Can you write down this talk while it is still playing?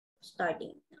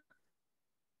starting.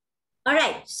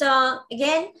 Alright, so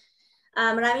again,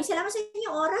 maraming salamat sa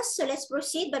inyong oras. So let's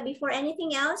proceed. But before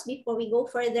anything else, before we go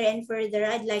further and further,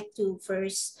 I'd like to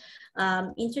first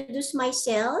introduce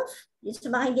myself. Sa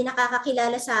mga hindi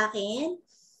nakakakilala sa akin.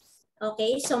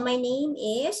 Okay, so my name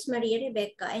is Maria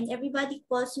Rebecca and everybody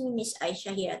calls me Miss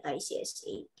Aisha here at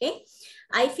ICSA. Okay,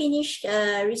 I finished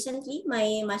recently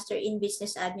my Master in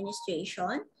Business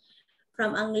Administration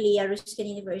from Anglia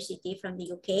Ruskin University from the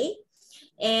UK.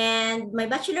 And my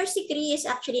bachelor's degree is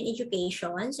actually in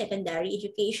education, secondary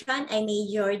education. I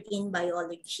majored in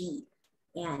biology.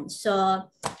 Yan. So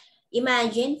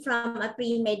imagine from a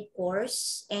pre-med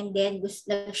course and then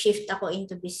nag-shift ako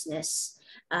into business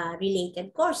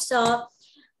related course. So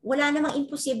wala namang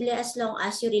imposible as long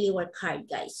as you really work hard,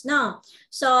 guys. No.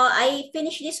 So I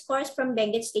finished this course from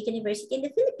Benguet State University in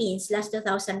the Philippines last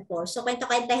 2004. So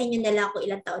kwento-kwentahin nyo na lang ako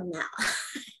ilang taon na ako.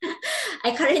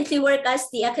 I currently work as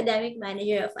the academic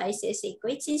manager of ICSA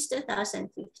Kuwait since 2015.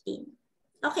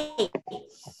 Okay.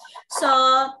 So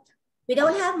we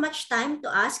don't have much time to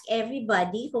ask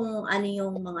everybody kung ano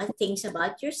yung mga things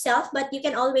about yourself, but you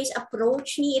can always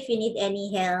approach me if you need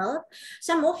any help.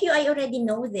 Some of you, I already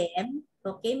know them.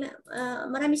 Okay,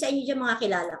 marami sa inyo dyan mga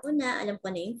kilala ko na, alam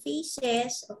ko na yung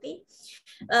faces, okay?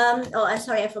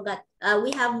 Sorry, I forgot.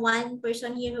 We have one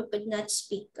person here who could not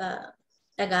speak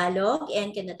Tagalog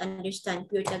and cannot understand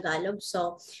pure Tagalog,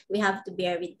 so we have to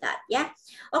bear with that, yeah?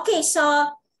 Okay, so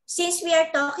since we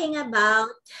are talking about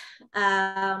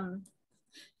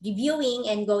reviewing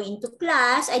and going to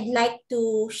class, I'd like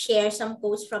to share some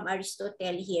quotes from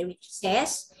Aristotle here, which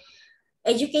says,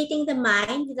 educating the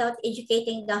mind without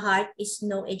educating the heart is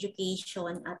no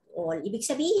education at all. Ibig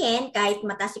sabihin, kahit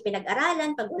mataas yung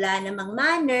pinag-aralan, pag wala namang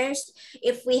manners,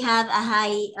 if we have a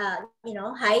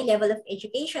high level of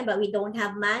education but we don't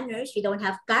have manners, we don't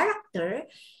have character,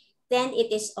 then it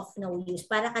is of no use.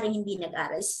 Para ka rin hindi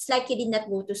nag-aral. It's like you did not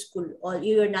go to school or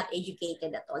you're not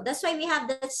educated at all. That's why we have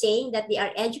that saying that they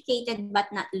are educated but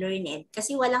not learned.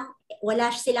 Kasi wala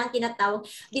silang tinatawag.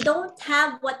 They don't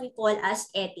have what we call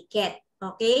as etiquette.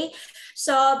 Okay?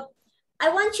 So, I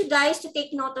want you guys to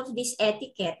take note of this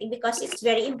etiquette because it's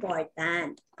very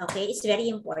important. Okay? It's very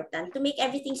important to make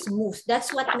everything smooth.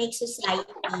 That's what makes society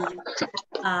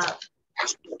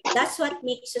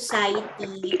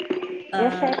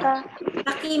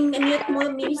paki-mute mo,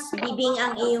 Miss Bibing,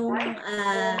 ang iyong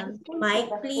mic,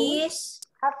 please.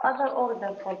 Have other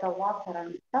order for the water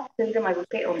and stuff. Tell them I will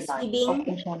pay on time.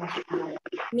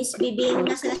 Miss Bibing,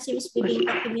 nasa na si Miss Bibing?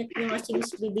 Paki-mute nyo si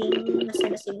Miss Bibing. Nasa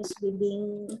na si Miss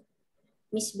Bibing?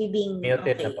 Miss Bibing.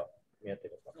 Muted okay. na po.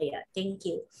 Muted na po. Yeah, thank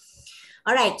you.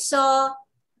 Alright, so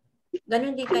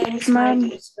ganun din kayo, Miss Ma'am,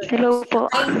 hello po.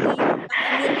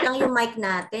 Mute lang yung mic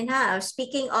natin, ha?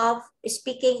 Speaking of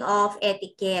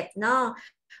etiquette, no?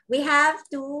 We have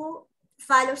to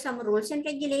follow some rules and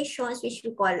regulations which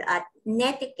we call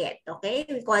netiquette, okay?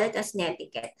 We call it as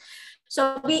netiquette.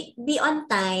 So be on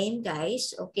time,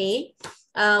 guys, okay?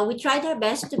 We tried our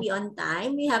best to be on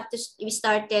time. We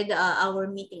started our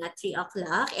meeting at 3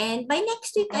 o'clock, and by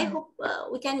next week, I hope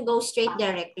we can go straight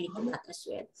directly to that as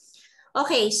well.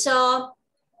 Okay, so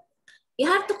you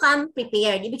have to come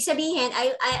prepared. Ibig sabihin,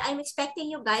 I'm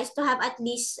expecting you guys to have at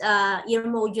least your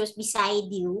modules beside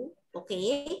you,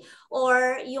 okay?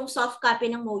 Or yung soft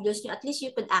copy ng modules nyo, at least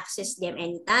you could access them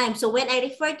anytime. So when I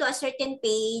refer to a certain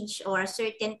page or a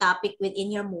certain topic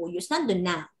within your modules, nandun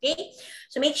na, okay?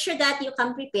 So make sure that you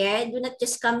come prepared. Do not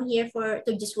just come here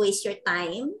to just waste your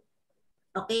time.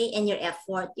 Okay, and your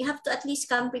effort. You have to at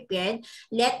least come prepared.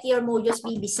 Let your modules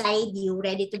be beside you,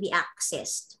 ready to be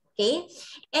accessed. Okay,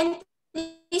 and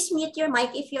please mute your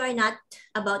mic if you are not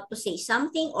about to say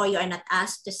something or you are not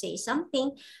asked to say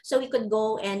something, so we could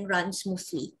go and run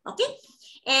smoothly. Okay,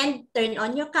 and turn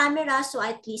on your camera so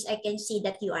at least I can see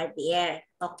that you are there.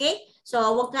 Okay, so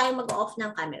wag tayong mag-off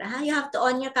ng camera. Ha? You have to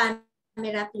on your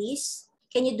camera, please.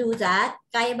 Can you do that?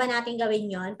 Kaya ba natin gawin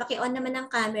yon? Paki-on naman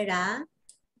ng camera.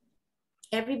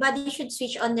 Everybody should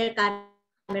switch on their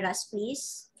cameras,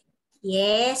 please.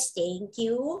 Yes, thank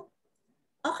you.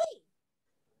 Okay.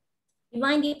 Yung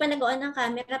mga hindi pa nag-on ng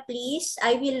camera, please,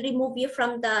 I will remove you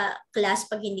from the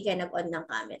class pag hindi ka nag-on ng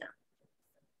camera.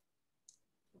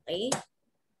 Okay?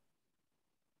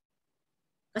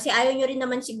 Kasi ayaw nyo rin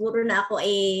naman siguro na ako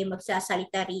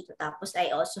magsasalita rito tapos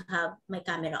I also have my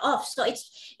camera off. So it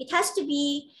has to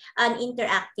be an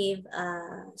interactive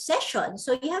session.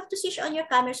 So you have to switch on your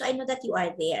camera so I know that you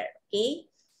are there.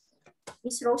 Okay?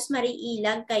 Miss Rosemary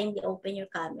Ilag, kindly open your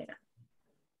camera.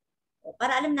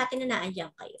 Para alam natin na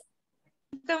naandyan kayo.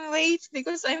 Wait,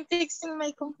 because I'm fixing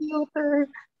my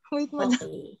computer. Wait, madam.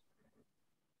 Okay.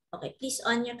 Okay, please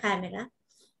on your camera.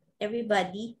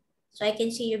 everybody? So I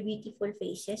can see your beautiful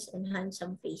faces and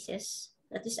handsome faces.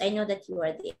 That is, I know that you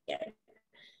are there.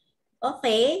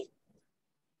 Okay.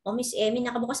 O Miss Emmy,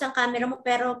 nakabukas ang camera mo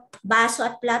pero baso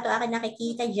at plato akin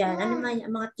nakikita dyan. Ano man,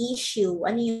 mga tissue,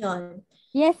 ano yun?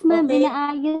 Yes, ma'am. Okay.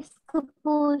 Inaayos ko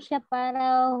po siya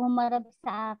para humarap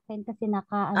sa akin kasi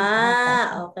nakaano po ata siya.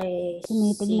 Okay.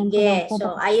 Tinitignan ko Sige. lang po. So,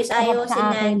 Harap ayos-ayosin sa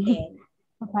akin. natin.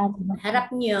 Paano ba? Harap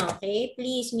nyo, okay?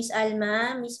 Please, Miss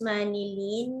Alma, Miss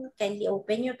Manilyn, kindly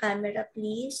open your camera,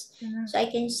 please. So I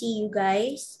can see you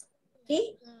guys.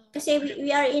 Okay? Kasi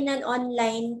we are in an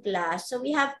online class, so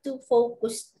we have to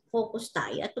focus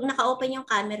tayo. At kung naka-open yung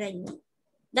camera nyo,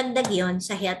 dagdag yon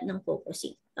sa help ng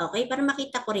focusing. Okay? Para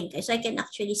makita ko rin kayo, so I can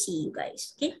actually see you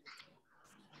guys. Okay?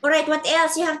 Alright, what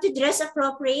else? You have to dress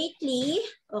appropriately,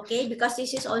 okay? Because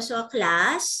this is also a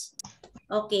class.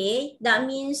 Okay, that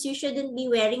means you shouldn't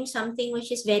be wearing something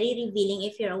which is very revealing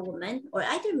if you're a woman or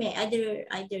either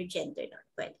gender. Not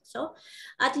pwede. So,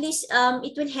 at least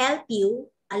it will help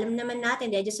you. Alam naman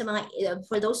natin, just sa mga,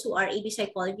 for those who are AB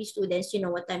psychology students, you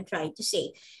know what I'm trying to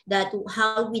say. That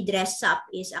how we dress up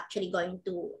is actually going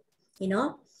to, you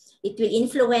know, it will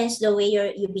influence the way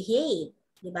you behave.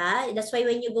 Diba? That's why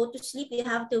when you go to sleep, you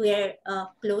have to wear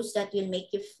clothes that will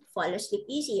make you fall asleep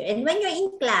easier. And when you're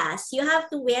in class, you have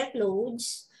to wear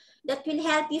clothes that will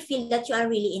help you feel that you are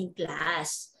really in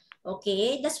class.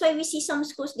 Okay? That's why we see some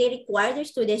schools, they require their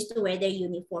students to wear their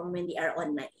uniform when they are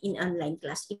in online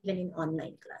class, even in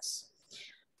online class.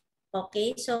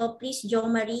 Okay, so please, Jo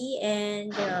Marie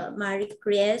and Marie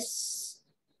Chris,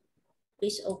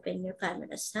 please open your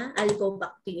cameras. Huh? I'll go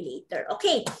back to you later.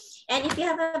 Okay, and if you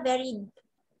have a very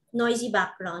noisy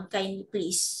background, kindly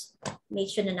please make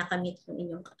sure na nakamute yung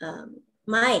inyong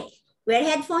mic. Wear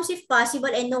headphones if possible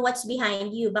and know what's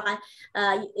behind you. Baka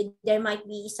there might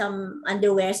be some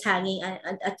underwears hanging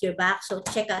at your back, so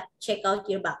check out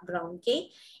your background, okay?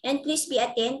 And please be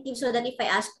attentive so that if I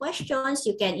ask questions,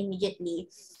 you can immediately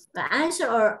answer,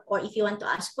 or if you want to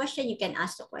ask question, you can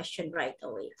ask the question right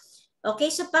away.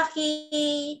 Okay, so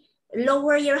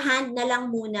lower your hand na lang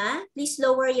muna. Please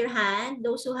lower your hand.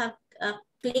 Those who have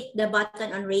click the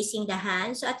button on raising the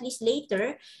hand. So at least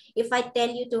later, if I tell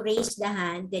you to raise the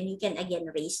hand, then you can again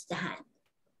raise the hand.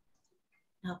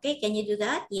 Okay, can you do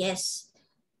that? Yes.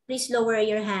 Please lower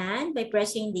your hand by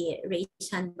pressing the raise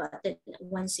hand button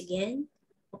once again.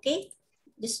 Okay,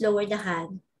 just lower the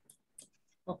hand.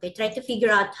 Okay, try to figure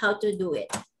out how to do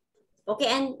it. Okay,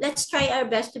 and let's try our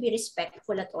best to be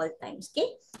respectful at all times,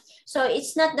 okay? So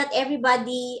it's not that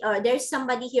everybody, or there's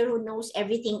somebody here who knows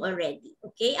everything already,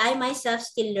 okay? I myself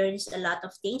still learns a lot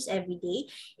of things every day,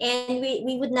 and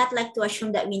we would not like to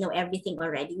assume that we know everything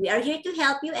already. We are here to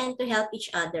help you and to help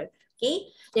each other, okay?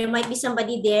 There might be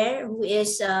somebody there who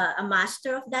is a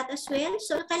master of that as well,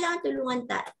 so kailangan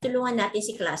tulungan natin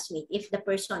si classmate if the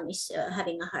person is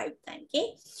having a hard time,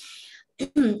 okay?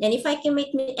 And if I can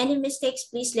make any mistakes,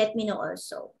 please let me know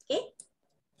also, okay?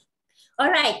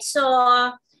 All right, so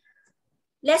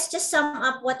let's just sum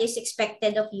up what is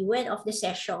expected of you and of the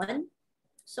session.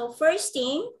 So first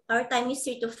thing, our time is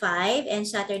 3 to 5, and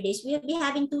Saturdays we'll be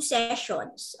having 2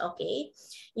 sessions, okay?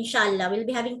 Inshallah, we'll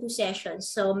be having 2 sessions.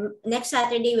 So next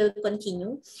Saturday we'll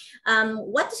continue.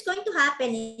 What is going to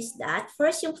happen is that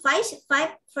first yung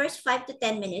first 5 to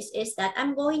 10 minutes is that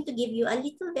I'm going to give you a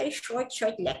little very short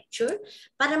lecture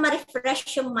para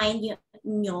ma-refresh yung mind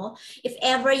nyo if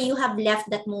ever you have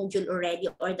left that module already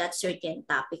or that certain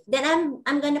topic. Then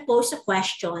I'm gonna pose a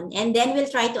question and then we'll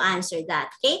try to answer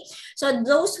that, okay? So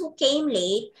those who came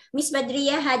late, Miss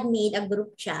Badria had made a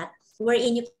group chat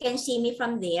wherein you can see me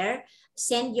from there.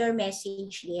 Send your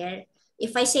message there.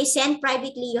 If I say send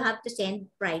privately, you have to send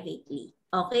privately.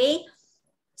 Okay?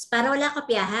 Para wala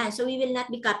kopyahan. So we will not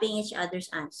be copying each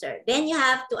other's answer. Then you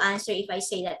have to answer if I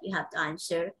say that you have to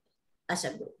answer as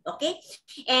a group. Okay?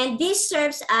 And this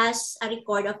serves as a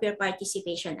record of your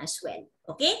participation as well.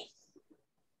 Okay?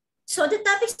 So the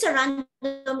topics are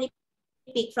randomly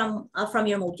picked from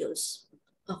your modules.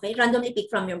 Okay? Randomly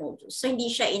picked from your modules. So hindi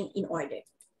siya in order.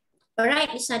 All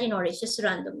right, it's not in order, it's just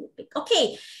randomly picked.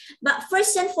 Okay, but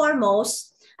first and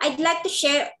foremost, I'd like to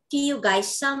share to you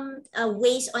guys some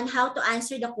ways on how to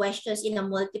answer the questions in a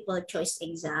multiple choice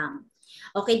exam.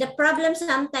 Okay, the problem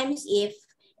sometimes if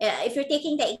you're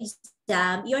taking the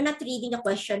exam, you're not reading the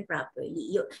question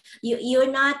properly.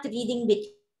 You're not reading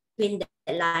between the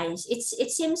lines.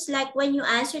 It seems like when you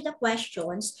answer the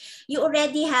questions, you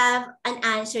already have an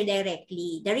answer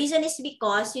directly. The reason is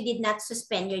because you did not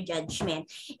suspend your judgment.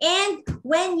 And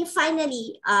when you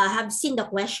finally have seen the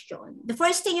question, the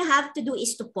first thing you have to do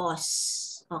is to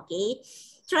pause. Okay?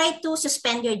 Try to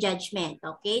suspend your judgment.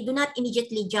 Okay? Do not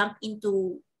immediately jump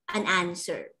into an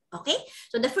answer. Okay?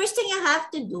 So the first thing you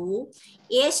have to do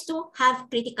is to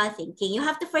have critical thinking. You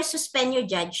have to first suspend your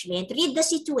judgment, read the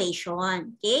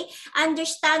situation, okay?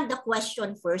 Understand the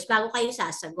question first bago kayo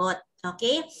sasagot,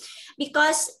 okay?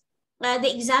 Because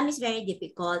the exam is very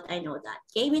difficult. I know that,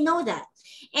 okay? We know that.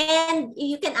 And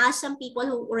you can ask some people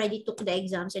who already took the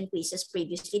exams and quizzes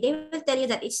previously. They will tell you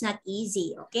that it's not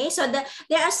easy, okay? So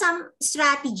there are some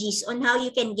strategies on how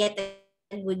you can get a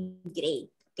good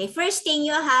grade. Okay, first thing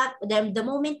you have, the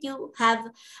moment you have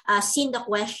seen the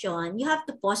question, you have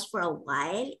to pause for a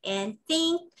while and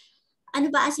think, ano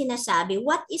ba ang sinasabi?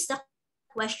 What is the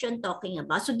question talking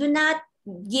about? So do not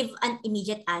give an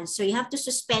immediate answer. You have to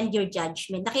suspend your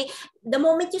judgment. Okay, the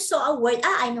moment you saw a word,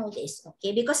 I know this. Okay,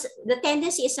 because the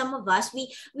tendency is some of us, we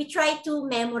try to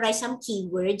memorize some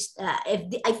keywords.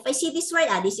 If I see this word,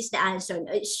 this is the answer.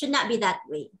 It should not be that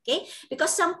way. Okay,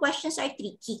 because some questions are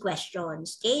tricky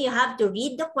questions. Okay, you have to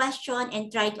read the question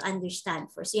and try to understand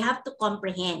first. You have to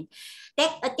comprehend.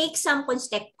 Take some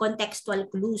contextual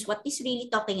clues. What is really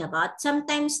talking about?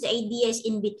 Sometimes the idea is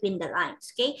in between the lines.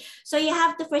 Okay, so you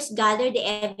have to first gather the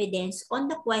evidence on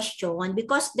the question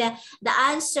because the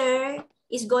answer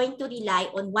is going to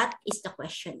rely on what is the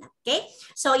question. Okay,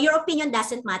 so your opinion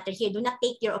doesn't matter here. Do not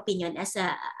take your opinion as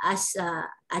a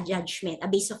judgment, a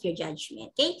base of your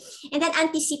judgment. Okay, and then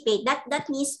anticipate. That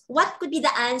means what could be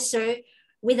the answer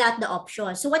without the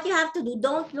option. So what you have to do,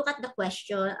 don't look at the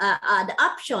question, the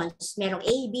options. Merong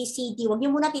A, B, C, D. Huwag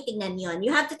niyo muna titignan yon.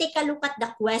 You have to take a look at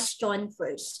the question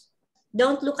first.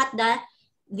 Don't look at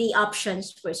the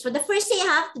options first. So the first thing you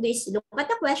have to do is look at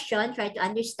the question, try to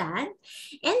understand,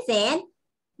 and then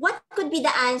what could be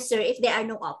the answer if there are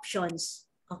no options?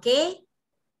 Okay?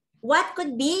 What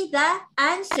could be the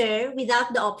answer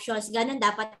without the options? Ganon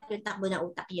dapat yung takbo na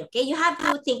utak niyo. Okay? You have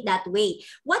to think that way.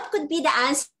 What could be the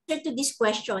answer to this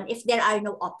question if there are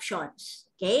no options?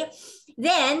 Okay?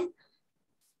 Then,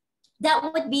 that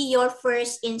would be your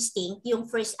first instinct, yung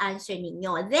first answer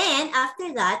ninyo. Then,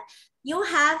 after that, you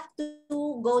have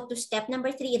to go to step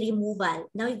number 3, removal.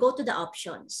 Now, you go to the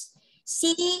options.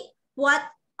 See what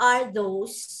are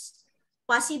those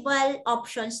possible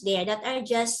options there that are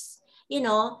just,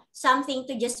 something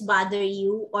to just bother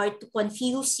you or to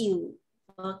confuse you.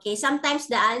 Okay, sometimes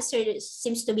the answer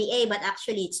seems to be A, but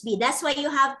actually it's B. That's why you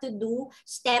have to do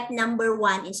step number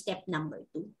 1 and step number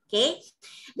 2. Okay,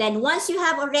 then once you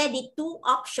have already 2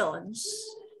 options,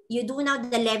 you do now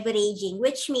the leveraging,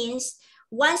 which means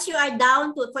once you are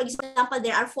down to, for example,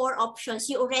 there are 4 options,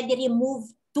 you already remove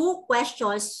 2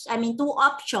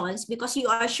 options because you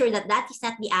are sure that that is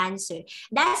not the answer.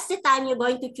 That's the time you're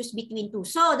going to choose between 2.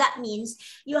 So that means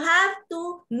you have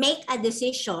to make a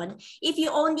decision. If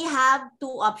you only have 2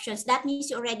 options, that means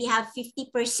you already have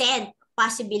 50%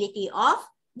 possibility of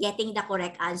getting the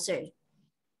correct answer.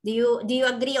 Do you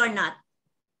agree or not?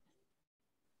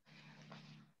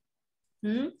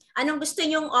 Anong gusto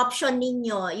nyong option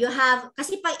ninyo? You have,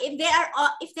 kasi if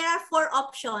there are 4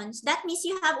 options, that means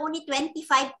you have only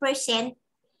 25%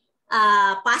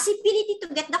 possibility to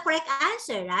get the correct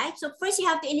answer, right? So first you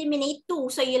have to eliminate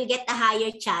 2 so you'll get a higher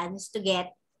chance to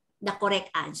get the correct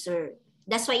answer.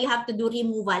 That's why you have to do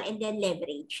removal and then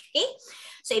leverage, okay?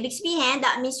 So ibig sabihin,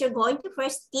 that means you're going to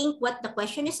first think what the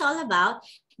question is all about.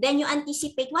 Then you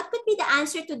anticipate what could be the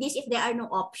answer to this if there are no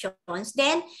options.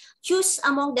 Then choose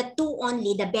among the 2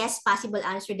 only, the best possible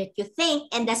answer that you think,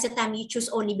 and that's the time you choose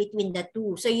only between the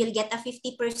 2. So you'll get a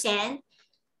 50%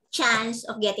 chance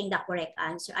of getting the correct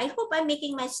answer. I hope I'm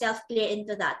making myself clear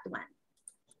into that one.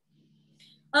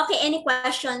 Okay, any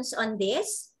questions on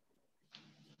this?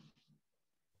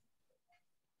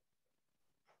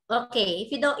 Okay,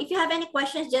 if you have any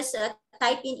questions, just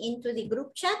type into the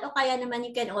group chat, o kaya naman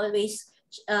you can always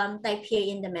type here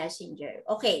in the messenger.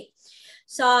 Okay,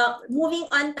 so moving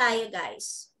on tayo,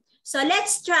 guys. So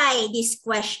let's try this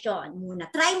question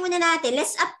muna. Try muna natin.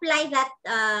 Let's apply that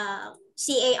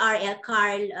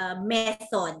CARL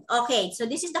method. Okay, so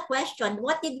this is the question.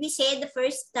 What did we say the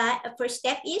first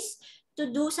step is?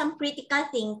 To do some critical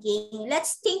thinking.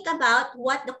 Let's think about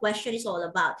what the question is all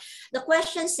about. The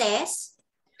question says,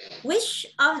 which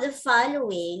of the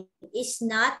following is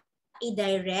not a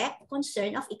direct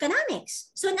concern of economics?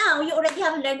 So now you already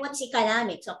have learned what is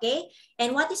economics, okay?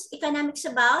 And what is economics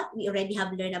about? We already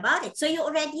have learned about it. So you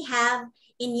already have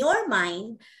in your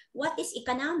mind what is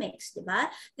economics, diba?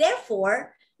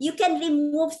 Therefore, you can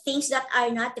remove things that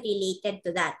are not related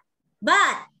to that.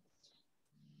 But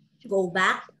go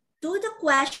back to the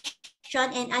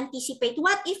question and anticipate,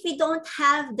 what if we don't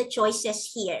have the choices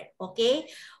here, okay?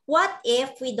 What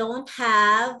if we don't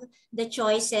have the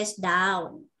choices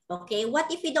down? Okay, what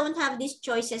if we don't have these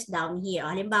choices down here?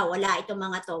 Halimbawa, wala itong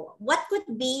mga to. What could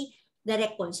be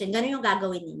direct concern. Ganun yung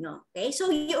gagawin ninyo. Okay?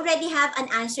 So you already have an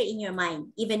answer in your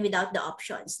mind, even without the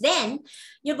options. Then,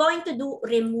 you're going to do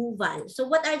removal. So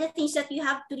what are the things that you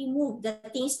have to remove? The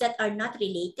things that are not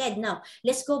related. Now,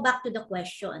 let's go back to the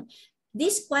question.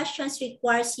 These questions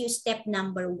requires you step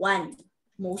number 1,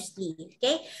 mostly.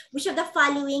 Okay? Which of the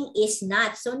following is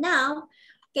not? So now,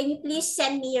 can you please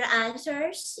send me your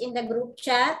answers in the group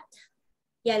chat?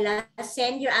 Yala,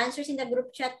 send your answers in the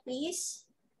group chat, please.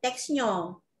 Text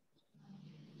nyo.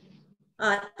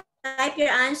 Type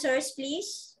your answers,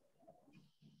 please.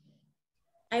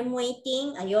 I'm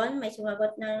waiting. Ayun, may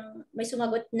sumagot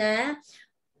na.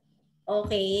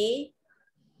 Okay.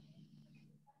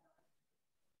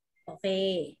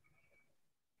 Okay.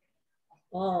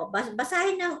 Oh,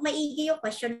 basahin ng maigi yung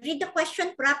question. Read the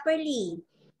question properly.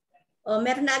 Oh,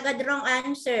 meron na agad wrong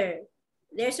answer.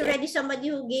 There's already somebody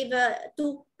who gave 2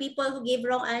 people who gave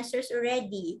wrong answers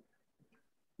already.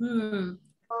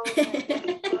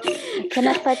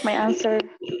 Cannot type my answer.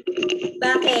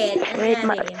 Bakit? Wait,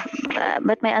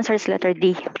 but my answer is letter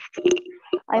D.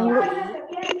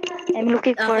 I'm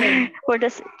looking for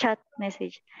the chat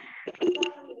message.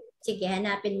 Sige,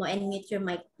 hanapin mo and mute your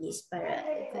mic please para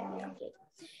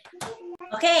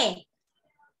okay.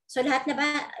 So lahat na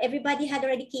ba? Everybody had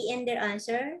already key in their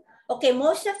answer? Okay,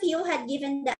 most of you had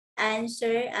given the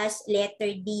answer as letter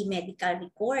D, medical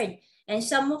record. And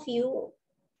some of you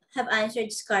have answered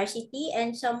scarcity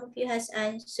and some of you has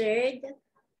answered,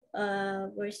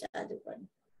 where's the other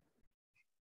one?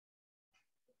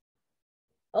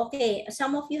 Okay,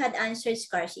 some of you had answered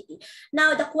scarcity.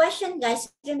 Now, the question, guys,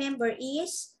 remember,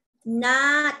 is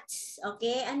not.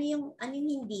 Okay, ano yung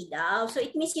hindi daw? So,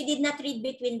 it means you did not read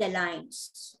between the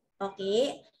lines.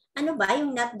 Okay, ano ba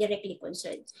yung not directly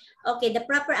concerned? Okay, the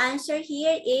proper answer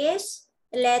here is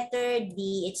letter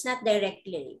D. It's not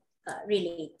directly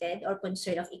related or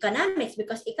concerned of economics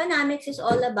because economics is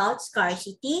all about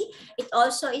scarcity. It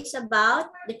also is about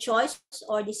the choice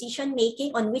or decision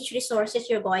making on which resources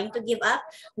you're going to give up,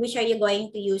 which are you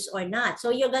going to use or not. So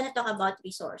you're going to talk about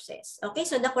resources. Okay,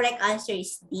 so the correct answer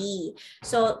is D.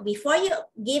 So before you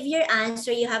give your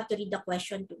answer, you have to read the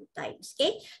question 2 times.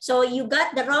 Okay, so you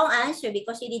got the wrong answer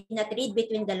because you did not read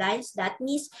between the lines. That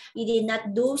means you did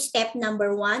not do step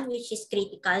number 1, which is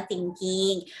critical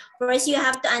thinking. First, you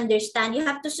have to understand, you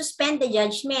have to suspend the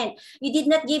judgment. You did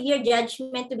not give your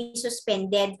judgment to be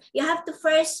suspended. You have to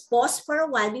first pause for a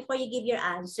while before you give your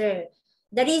answer.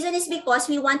 The reason is because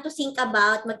we want to think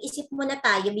about, mag-isip muna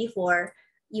tayo before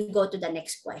you go to the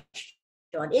next question.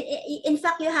 In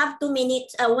fact, you have 2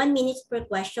 minutes, 1 minute per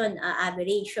question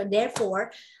average. So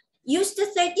therefore, use the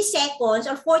 30 seconds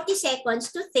or 40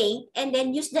 seconds to think and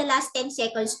then use the last 10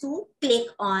 seconds to click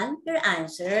on your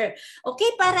answer.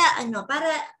 Okay, para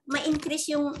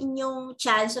ma-increase yung inyong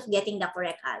chance of getting the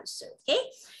correct answer. Okay?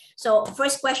 So,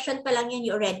 first question pa lang yun,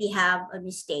 you already have a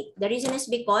mistake. The reason is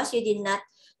because you did not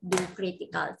do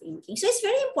critical thinking. So, it's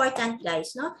very important,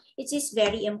 guys, no? It is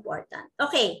very important.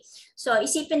 Okay, so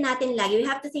isipin natin lagi, we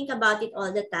have to think about it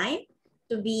all the time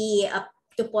to be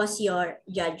to pause your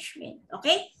judgment.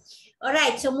 Okay? All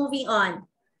right, so moving on.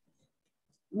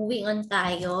 Moving on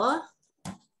tayo.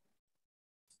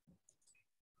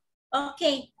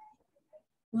 Okay.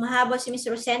 Mahaba si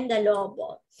Ms. Rosenda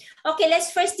Lobo. Okay,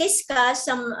 let's first discuss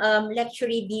some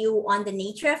lecture review on the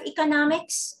nature of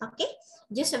economics. Okay,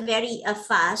 just a very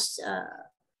fast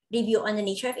review on the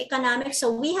nature of economics.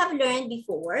 So we have learned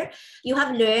before, you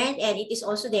have learned, and it is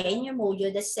also there in your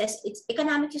module that says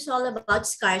economics is all about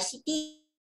scarcity.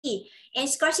 And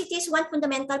scarcity is one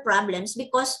fundamental problem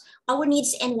because our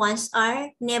needs and wants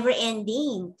are never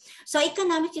ending. So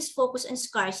economics is focused on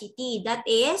scarcity. That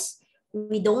is,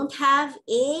 we don't have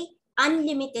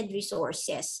unlimited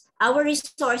resources. Our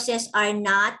resources are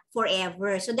not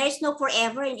forever. So there's no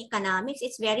forever in economics.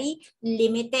 It's very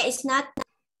limited. It's not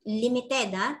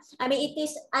limited. I mean, it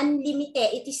is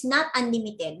unlimited. It is not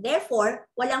unlimited. Therefore,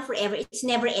 walang forever. It's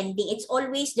never ending. It's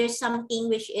always there's something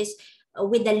which is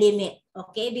with the limit,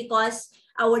 okay? Because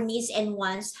our needs and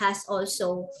wants has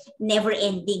also never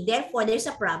ending. Therefore, there's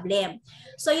a problem.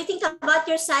 So you think about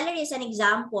your salary as an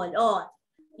example. Oh,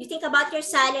 you think about your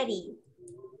salary.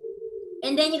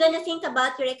 And then you're going to think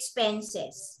about your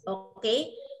expenses,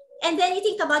 okay? And then you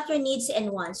think about your needs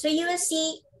and wants. So you will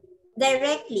see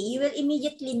directly, you will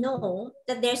immediately know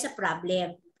that there's a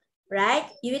problem, right?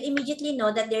 You will immediately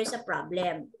know that there's a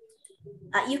problem.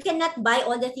 You cannot buy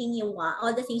all the things you want,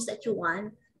 all the things that you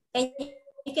want, and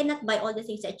you cannot buy all the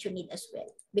things that you need as well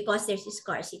because there's a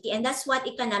scarcity. And that's what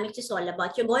economics is all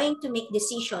about. You're going to make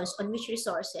decisions on which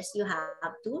resources you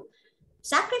have to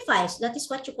sacrifice. That is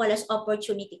what you call as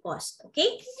opportunity cost.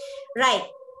 Okay, right.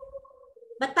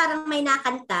 Ba't parang may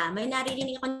nakanta? May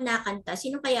naririnig ako nakanta.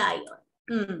 Sino kaya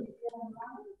yun?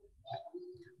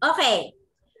 Okay.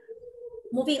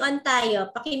 Moving on tayo.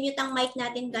 Pakimute ang mic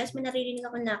natin, guys. May naririnig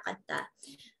ako nakanta.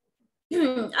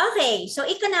 Okay. So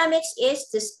economics is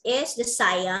the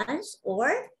science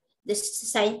or the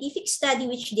scientific study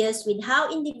which deals with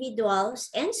how individuals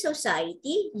and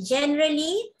society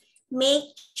generally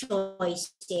make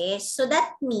choices. So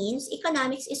that means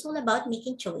economics is all about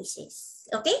making choices.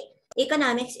 Okay?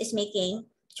 Economics is making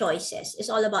choices.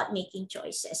 It's all about making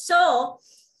choices. So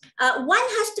one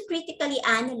has to critically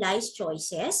analyze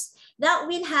choices that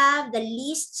will have the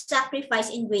least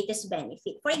sacrifice and greatest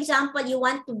benefit. For example, you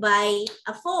want to buy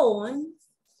a phone.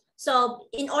 So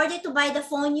in order to buy the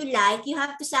phone you like, you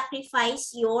have to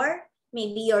sacrifice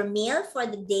maybe your meal for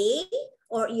the day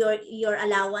or your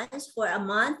allowance for a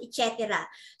month, etc.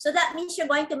 So that means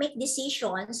you're going to make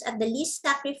decisions at the least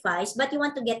sacrifice, but you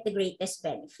want to get the greatest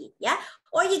benefit, yeah?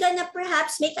 Or you're gonna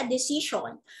perhaps make a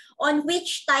decision on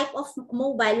which type of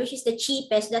mobile, which is the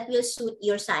cheapest that will suit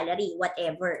your salary,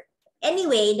 whatever.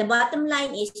 Anyway, the bottom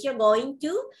line is you're going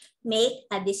to make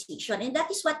a decision, and that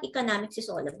is what economics is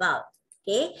all about,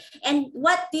 okay? And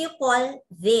what do you call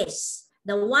this?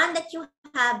 The one that you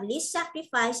have least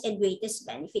sacrifice and greatest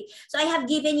benefit. So I have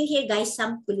given you here, guys,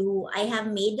 some clue. I have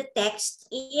made the text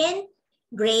in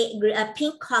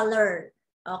pink color.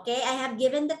 Okay, I have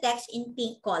given the text in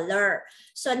pink color.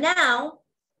 So now,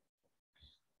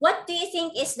 what do you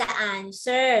think is the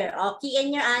answer? O, key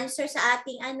in your answer sa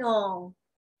ating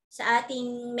sa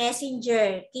ating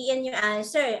messenger. Key in your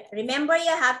answer. Remember,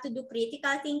 you have to do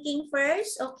critical thinking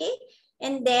first, okay?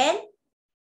 And then,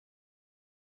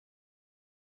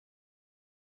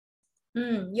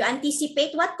 you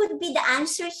anticipate what could be the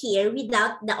answer here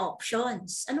without the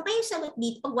options. Ano kayong sagot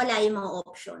dito pag wala yung mga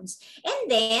options?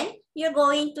 And then, you're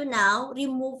going to now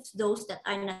remove those that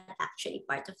are not actually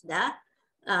part of the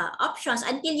options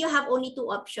until you have only 2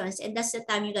 options, and that's the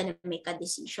time you're gonna make a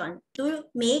decision.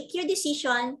 To make your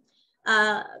decision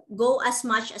go as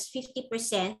much as 50%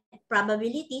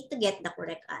 probability to get the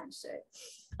correct answer.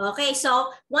 Okay,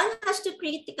 so one has to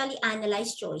critically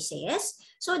analyze choices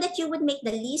so that you would make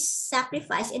the least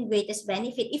sacrifice and greatest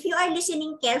benefit. If you are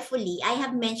listening carefully, I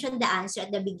have mentioned the answer at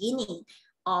the beginning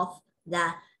of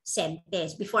the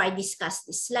sentence before I discuss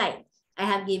this slide. I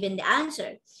have given the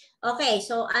answer. Okay,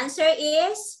 so answer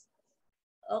is,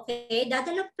 okay,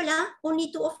 dadalo pala,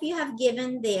 only 2 of you have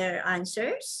given their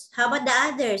answers. How about the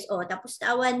others? Oh, tapos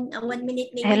na 1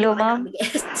 minute maybe. Hello, ma'am.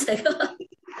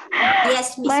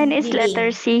 Yes, Miss Mine is Bibing. letter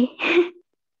C.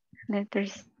 Letter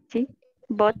C.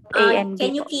 Both A and B.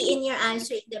 Can you key in your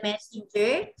answer in the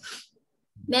messenger?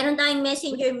 Meron tayong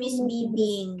messenger, Miss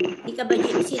Bibing. Di ka ba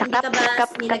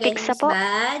nilagay ni Miss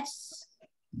Badge?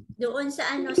 Doon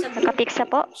sa sa Nakapiksa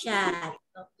po. Chat.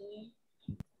 Okay.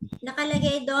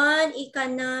 Nakalagay doon,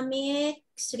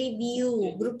 economics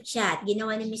review, group chat,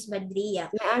 ginawa ni Miss Badria.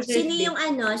 Sino yung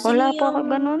sino Wala po ako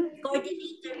ganun.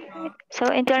 coordinator mo?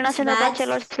 So, international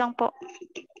bachelors lang po.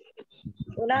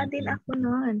 Wala din ako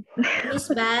noon. Miss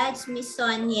Badge, Miss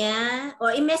Sonia, o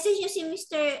i-message nyo si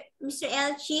Mr.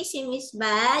 Elchi, si Miss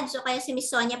Badge, o kaya si Miss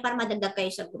Sonia para madagdag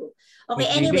kayo sa group. Okay,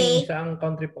 Miss anyway. Bibing, saang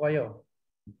country po kayo?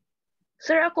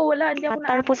 Sir, ako wala. Hindi ako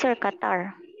Qatar po, sir.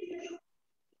 Qatar.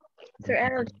 Sir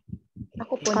Errol,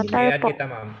 ako po. Qatar po. kita,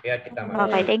 ma'am. I-add kita, ma'am.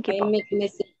 Okay, thank you po.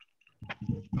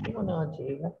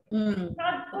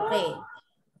 Okay.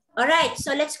 Alright,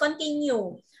 so let's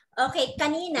continue. Okay,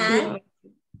 kanina,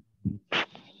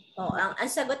 ang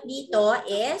sagot dito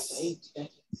is,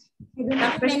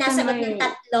 may nasagot ng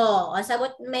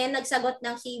 3. May nagsagot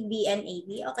ng C, B, and A,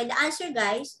 B. Okay, the answer,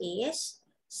 guys, is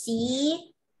C,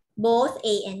 both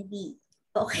A and B.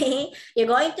 Okay, you're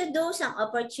going to do some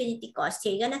opportunity cost.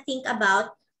 You're gonna think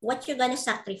about what you're gonna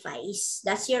sacrifice.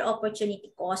 That's your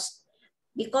opportunity cost,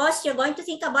 because you're going to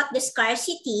think about the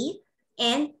scarcity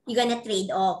and you're gonna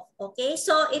trade off. Okay,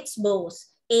 so it's both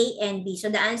A and B. So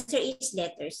the answer is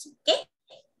letter C. Okay,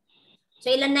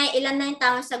 so ilan na yung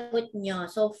tamang sagot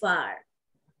nyo so far?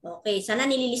 Okay, sana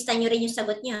nililista nyo rin yung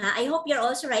sagot nyo, ha? I hope you're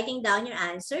also writing down your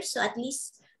answers, so at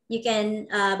least you can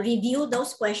review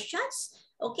those questions.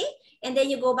 Okay, and then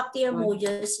you go back to your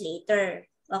modules later.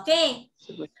 Okay.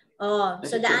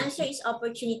 So the answer is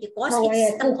opportunity cost.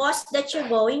 It's the cost that you're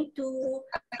going to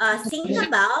think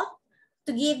about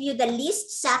to give you the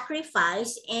least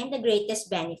sacrifice and the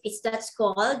greatest benefits. That's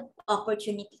called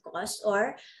opportunity cost,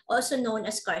 or also known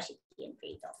as scarcity and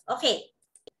trade-off. Okay.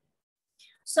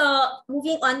 So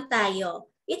moving on tayo.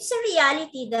 It's a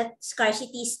reality that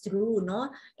scarcity is true,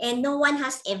 no? And no one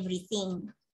has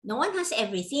everything. No one has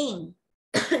everything.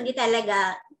 Hindi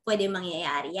talaga pwede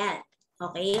mangyayari yan.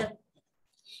 Okay?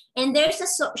 And there's a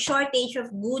shortage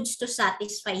of goods to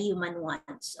satisfy human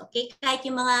wants. Okay? Kahit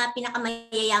yung mga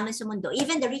pinakamayayaman sa mundo,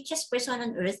 even the richest person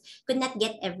on earth could not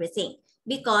get everything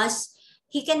because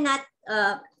he cannot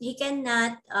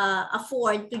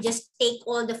afford to just take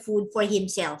all the food for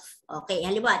himself. Okay?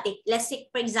 Halimbawa, let's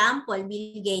take for example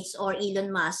Bill Gates or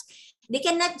Elon Musk. They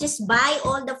cannot just buy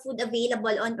all the food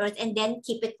available on earth and then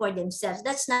keep it for themselves.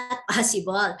 That's not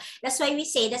possible. That's why we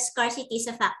say that scarcity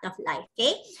is a fact of life.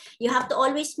 Okay? You have to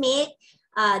always make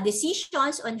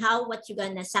decisions on what you're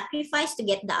gonna sacrifice to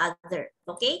get the other.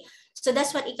 Okay? So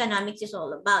that's what economics is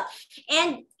all about.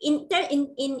 And in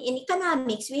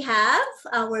economics, we have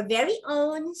our very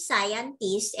own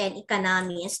scientist and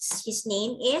economist. His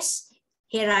name is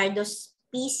Gerardo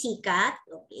P. Sicat.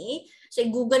 Okay? So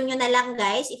Google nyo na lang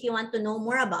guys if you want to know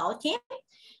more about him.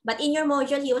 But in your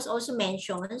module, he was also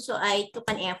mentioned. So I took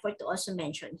an effort to also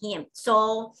mention him.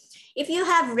 So if you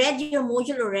have read your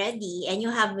module already and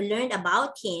you have learned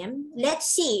about him,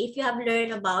 let's see if you have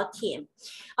learned about him.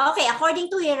 Okay, according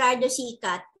to Gerardo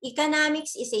Sicat,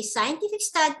 economics is a scientific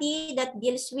study that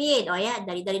deals with,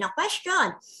 dali-dali na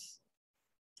question.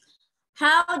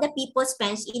 How the people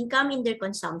spends income in their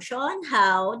consumption,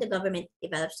 how the government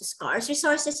develops the scarce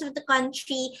resources of the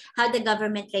country, how the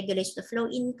government regulates the flow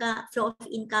of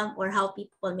income, or how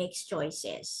people make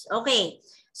choices. Okay,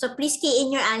 so please key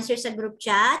in your answers sa group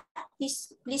chat.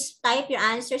 Please type your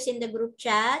answers in the group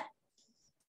chat.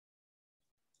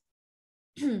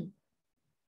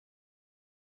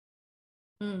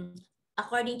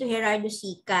 According to Gerardo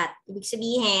Sicat, ibig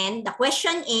sabihin, the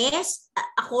question is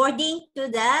according to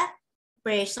the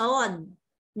person,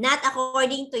 not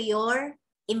according to your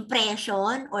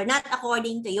impression or not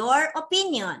according to your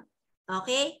opinion.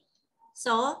 Okay?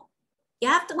 So, you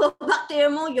have to go back to your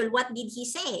module. What did he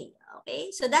say? Okay?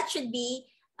 So, that should be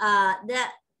the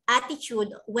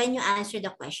attitude when you answer the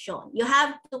question. You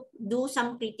have to do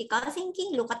some critical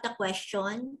thinking, look at the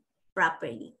question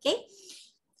properly. Okay?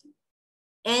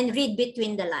 And read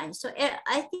between the lines. So,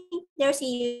 I think there's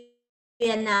a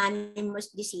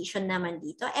unanimous decision naman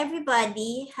dito.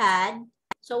 Everybody had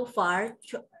so far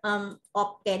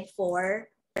opted for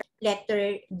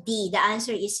letter D. The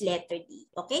answer is letter D.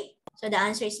 Okay? So the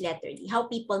answer is letter D. How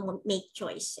people make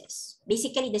choices.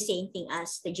 Basically the same thing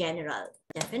as the general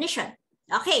definition.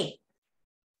 Okay.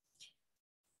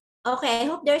 Okay, I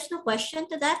hope there's no question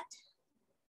to that.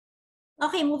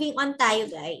 Okay, moving on tayo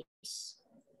guys.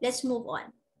 Let's move on.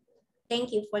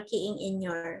 Thank you for keying in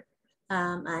your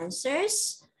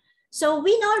answers. So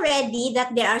we know already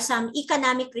that there are some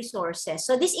economic resources.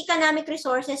 So these economic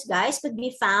resources, guys, could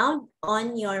be found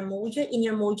on your module, in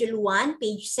your module 1,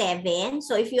 page 7.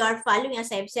 So if you are following, as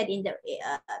I've said in the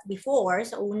before,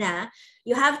 sa una,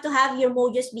 you have to have your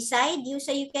modules beside you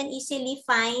so you can easily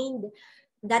find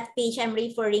that page I'm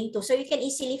referring to. So you can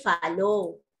easily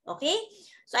follow. Okay?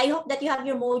 So I hope that you have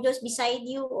your modules beside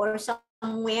you or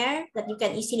somewhere that you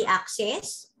can easily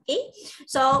access. Okay,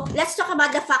 so let's talk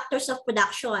about the factors of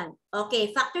production.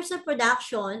 Okay, factors of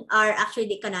production are actually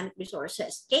the economic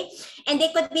resources. Okay, and they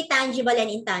could be tangible and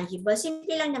intangible.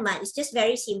 Simple lang naman. It's just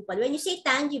very simple. When you say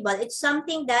tangible, it's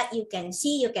something that you can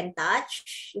see, you can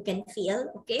touch, you can feel.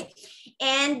 Okay,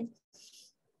 and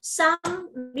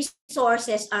some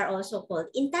resources are also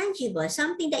called intangible,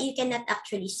 something that you cannot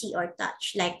actually see or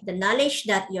touch, like the knowledge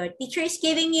that your teacher is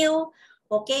giving you,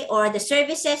 okay, or the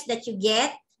services that you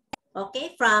get,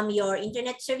 okay, from your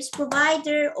internet service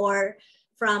provider or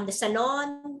from the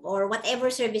salon or whatever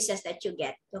services that you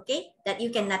get, okay, that you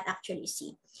cannot actually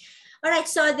see. All right,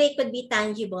 so they could be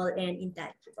tangible and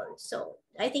intangible. So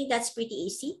I think that's pretty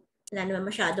easy. Wala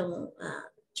naman masyadong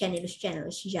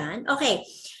channels dyan. Okay,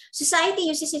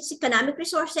 society uses its economic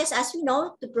resources, as we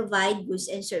know, to provide goods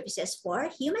and services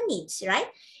for human needs, right?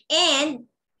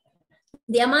 And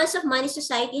the amounts of money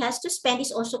society has to spend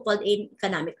is also called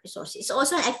economic resource. It's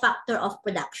also a factor of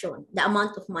production, the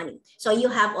amount of money. So you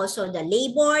have also the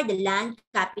labor, the land,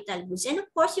 capital, goods, and of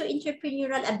course your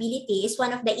entrepreneurial ability is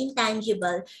one of the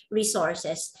intangible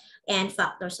resources and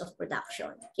factors of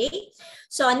production. Okay,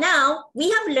 so now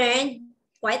we have learned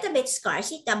quite a bit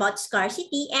about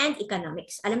scarcity and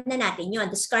economics. Alam na natin yun.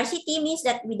 The scarcity means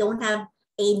that we don't have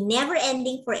a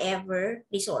never-ending forever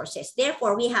resources.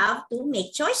 Therefore, we have to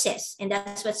make choices. And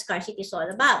that's what scarcity is all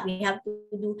about. We have to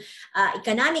do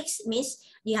economics means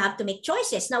you have to make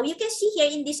choices. Now, you can see here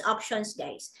in these options,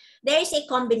 guys, there is a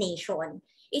combination.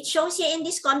 It shows here in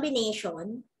this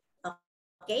combination,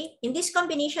 okay? In this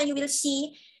combination, you will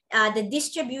see the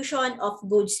distribution of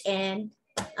goods and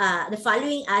the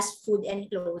following as food and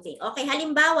clothing. Okay,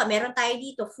 halimbawa, meron tayo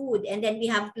dito food and then we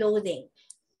have clothing.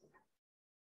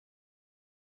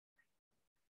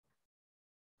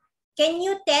 can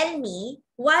you tell me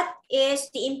what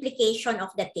is the implication of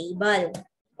the table?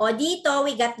 O dito,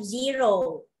 we got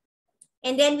 0.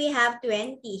 And then we have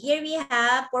 20. Here we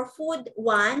have for food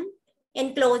 1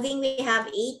 and clothing we have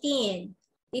 18.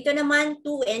 Dito naman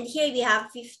 2 and here we have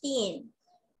 15.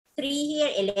 3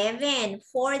 here, 11.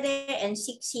 4 there and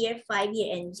 6 here, 5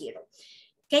 here and 0.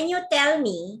 Can you tell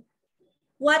me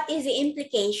what is the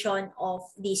implication of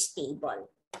this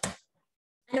table?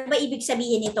 Ano ba ibig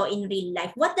sabihin nito in real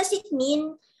life? What does it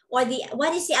mean or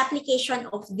what is the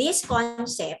application of this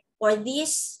concept or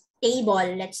this table,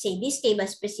 let's say this table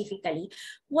specifically,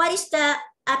 what is the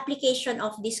application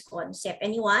of this concept?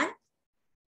 Anyone?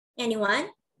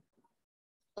 Anyone?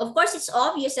 Of course, it's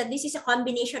obvious that this is a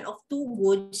combination of two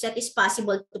goods that is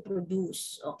possible to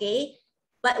produce, okay?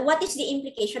 But what is the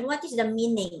implication? What is the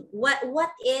meaning? What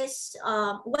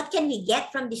can we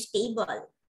get from this table?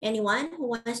 Anyone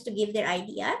who wants to give their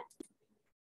idea?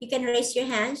 You can raise your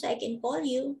hand so I can call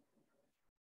you.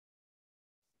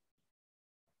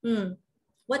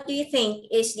 What do you think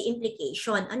is the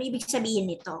implication? Ano ibig sabihin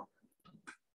nito?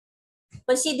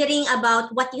 Considering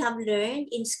about what you have learned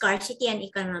in scarcity and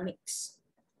economics.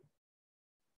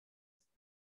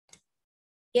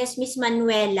 Yes, Miss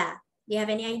Manuela. Do you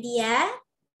have any idea?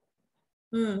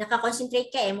 Naka-concentrate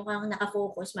ka eh. Mukhang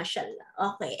naka-focus.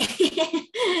 Mashallah. Okay.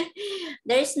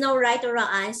 There's no right or wrong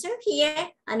answer here.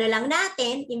 Ano lang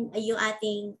natin, yung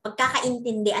ating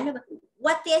pagkakaintindi. Ano ba?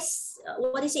 What is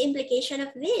the implication of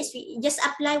this? We just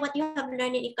apply what you have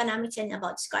learned in economics and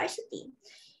about scarcity.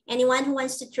 Anyone who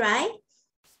wants to try?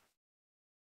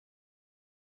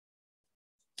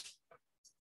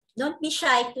 Don't be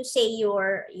shy to say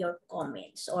your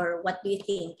comments or what do you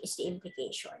think is the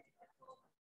implication.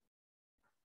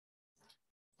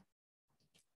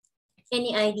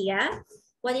 Any idea?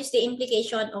 What is the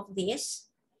implication of this?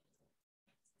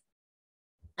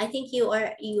 I think you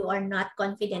are not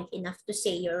confident enough to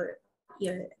say your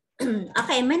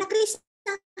okay, may na-raise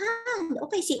na hand.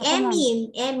 Okay, si Emmy.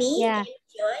 Emmy? Yeah. Emmy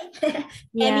Joy?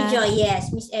 Yeah. Emmy Joy,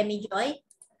 yes. Miss Emmy Joy.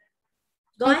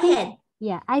 Go ahead.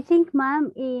 I think,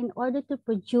 ma'am, in order to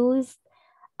produce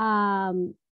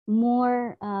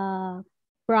more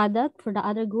product for the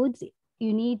other goods,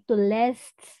 you need to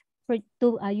less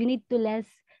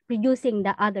producing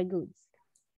the other goods.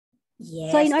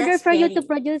 Yes, So in order for you to very...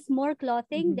 produce more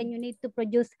clothing, then you need to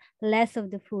produce less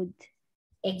of the food.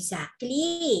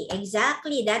 Exactly.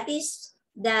 That is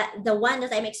the one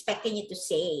that I'm expecting you to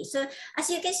say. So as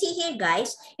you can see here,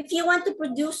 guys, if you want to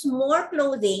produce more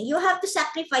clothing, you have to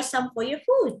sacrifice some for your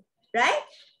food, right?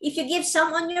 If you give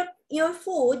some on your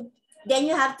food, then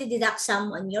you have to deduct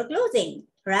some on your clothing,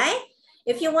 right?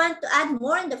 If you want to add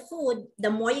more on the food, the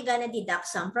more you're gonna deduct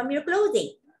some from your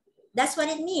clothing. That's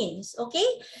what it means,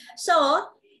 okay? So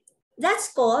that's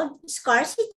called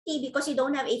scarcity because you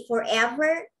don't have a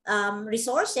forever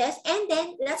resources, and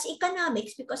then that's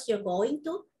economics because you're going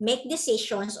to make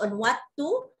decisions on what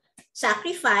to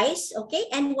sacrifice, okay,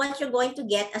 and what you're going to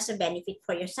get as a benefit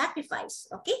for your sacrifice,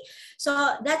 okay? So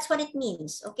that's what it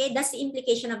means, okay? That's the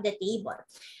implication of the table.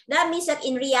 That means that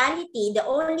in reality, the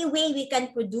only way we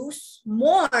can produce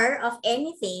more of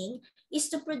anything is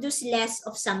to produce less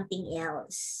of something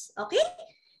else, okay?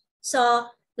 So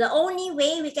the only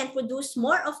way we can produce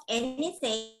more of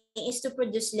anything is to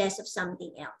produce less of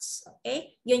something else.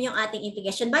 Okay? Yun yung ating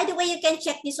implication. By the way, you can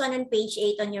check this one on page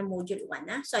 8 on your module 1.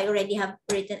 Huh? So I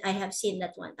have seen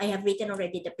that one. I have written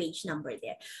already the page number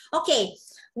there. Okay.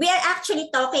 We are actually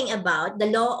talking about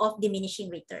the law of diminishing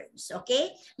returns.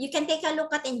 Okay? You can take a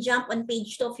look at and jump on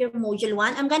page 2 of your module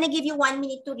 1. I'm going to give you 1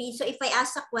 minute to read. So if I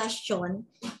ask a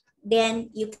question, then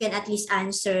you can at least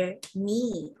answer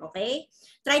me. Okay?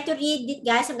 Try to read it,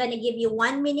 guys. I'm going to give you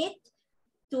 1 minute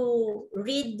to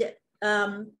read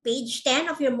page 10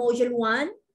 of your module 1.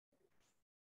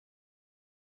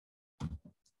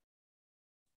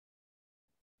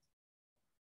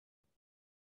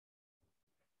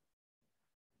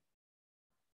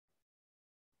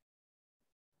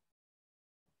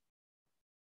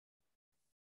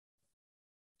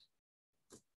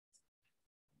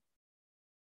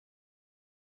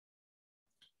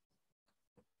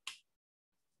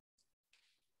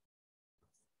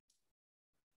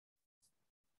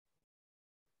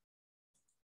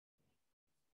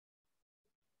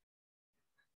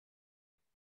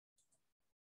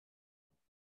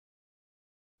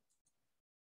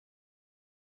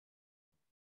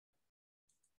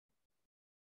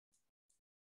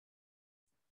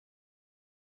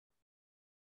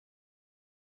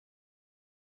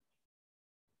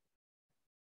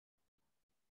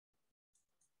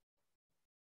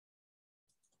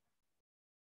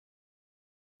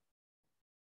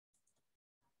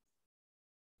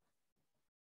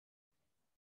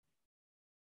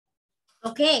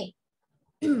 Okay.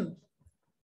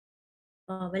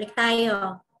 Oh, balik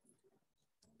tayo.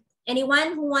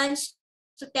 Anyone who wants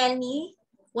to tell me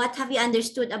what have you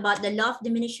understood about the law of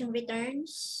diminishing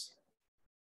returns?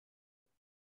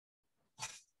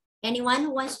 Anyone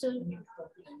who wants to?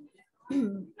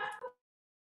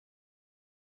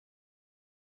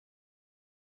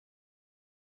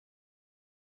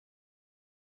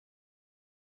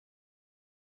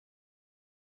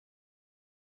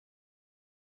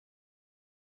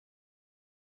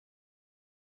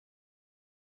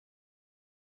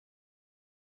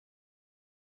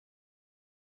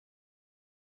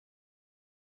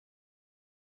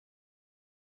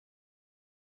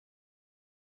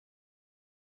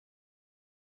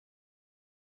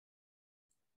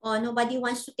 Oh, nobody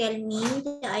wants to tell me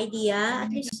the idea.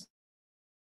 At least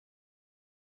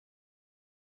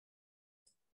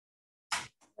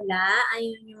wala,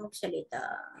 ayaw niyo magsalita.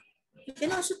 You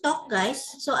can also talk, guys.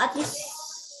 So at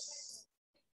least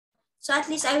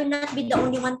I will not be the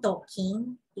only one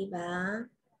talking, diba?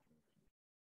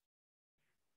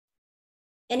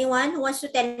 Anyone who wants to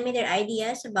tell me their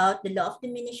ideas about the law of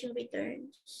diminishing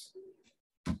returns?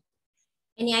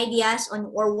 Any ideas on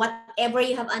or whatever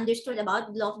you have understood about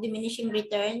the law of diminishing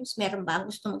returns? Meron ba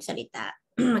gusto magsalita?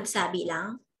 Magsabi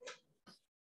lang.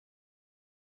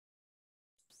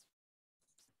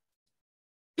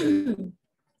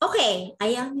 Okay,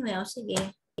 ayaw niyo. Sige.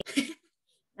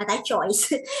 Not a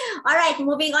choice. All right,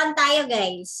 moving on tayo,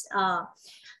 guys.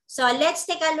 So let's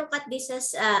take a look at this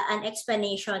as an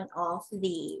explanation of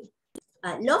the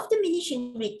law of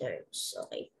diminishing returns.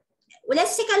 Okay. Well,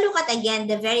 let's take a look at again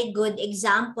the very good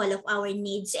example of our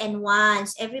needs and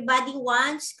wants. Everybody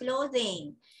wants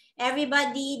clothing.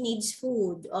 Everybody needs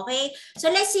food. Okay? So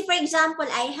let's see, for example,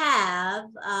 I have,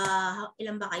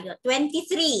 ilan ba kayo?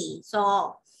 23.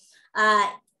 So,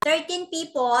 13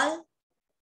 people,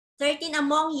 13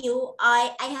 among you,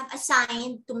 I have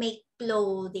assigned to make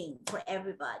clothing for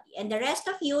everybody. And the rest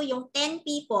of you, yung 10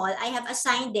 people, I have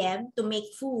assigned them to make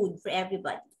food for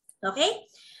everybody. Okay?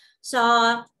 So,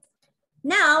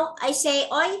 now I say,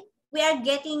 "Oy, we are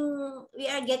growing.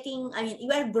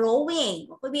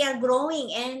 We are growing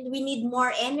and we need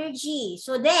more energy."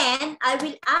 So then I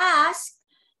will ask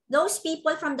those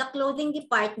people from the clothing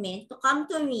department to come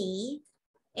to me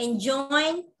and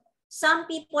join some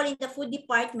people in the food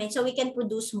department so we can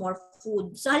produce more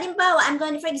food. So halimbawa,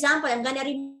 for example, I'm going to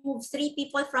remove 3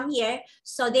 people from here.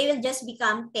 So they will just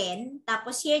become 10.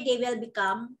 Tapos here they will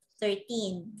become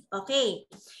 13. Okay.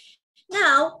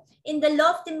 Now, in the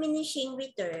law of diminishing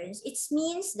returns, it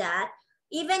means that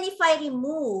even if I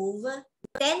remove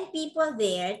 10 people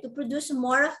there to produce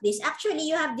more of this, actually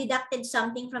you have deducted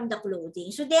something from the clothing.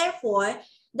 So therefore,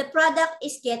 the product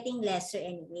is getting lesser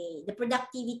anyway. The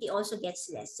productivity also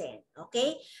gets lessened.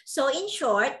 Okay? So in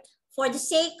short, for the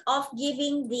sake of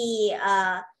giving the,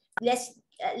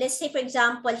 let's say for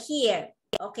example here,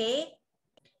 okay?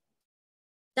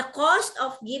 The cost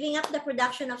of giving up the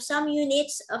production of some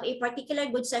units of a particular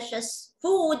good such as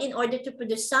food in order to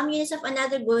produce some units of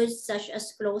another good such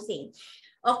as clothing.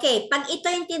 Okay, pag ito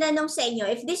yung tinanong sa inyo,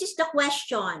 if this is the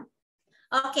question,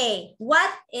 okay, what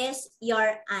is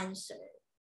your answer?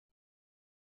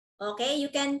 Okay, you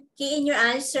can key in your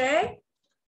answer.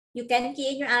 You can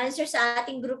key in your answer sa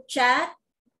ating group chat.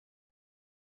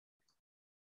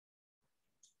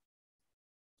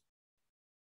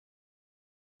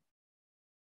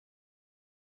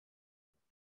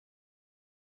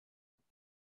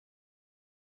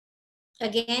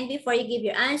 Again, before you give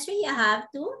your answer, you have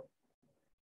to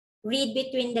read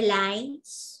between the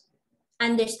lines,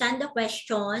 understand the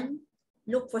question,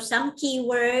 look for some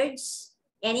keywords,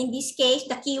 and in this case,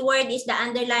 the keyword is the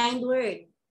underlined word.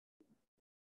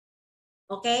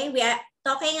 Okay, we are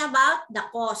talking about the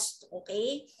cost,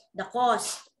 okay? The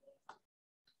cost.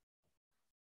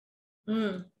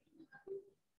 We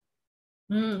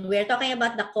are talking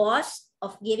about the cost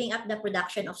of giving up the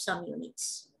production of some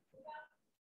units.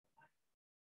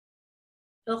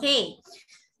 Okay.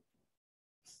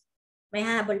 May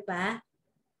habol pa?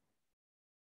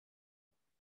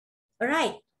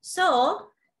 Alright.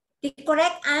 So, the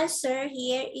correct answer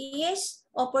here is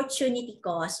opportunity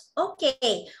cost.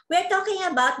 Okay. We're talking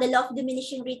about the law of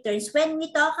diminishing returns when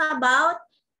we talk about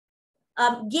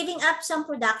giving up some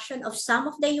production of some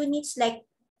of the units like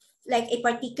a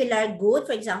particular good,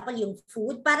 for example, yung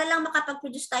food, para lang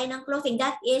makapag-produce tayo ng clothing.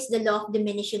 That is the law of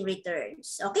diminishing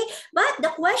returns. Okay? But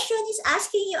the question is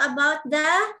asking you about the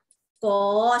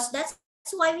cost. That's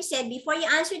why we said before you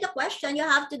answer the question, you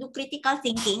have to do critical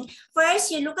thinking.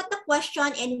 First, you look at the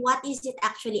question and what is it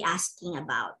actually asking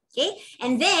about, okay?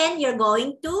 And then you're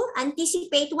going to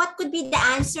anticipate what could be the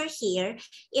answer here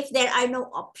if there are no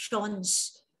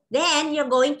options. Then you're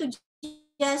going to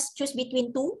just choose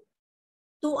between two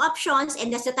options,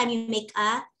 and that's the time you make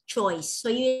a choice. So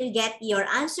you will get your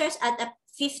answers at a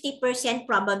 50%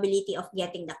 probability of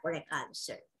getting the correct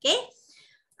answer, okay?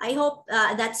 I hope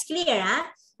that's clear, huh?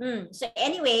 So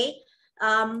anyway,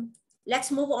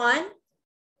 let's move on.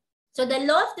 So the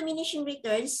law of diminishing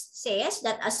returns says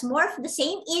that as more of the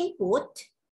same input,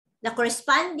 the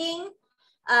corresponding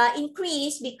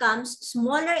increase becomes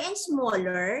smaller and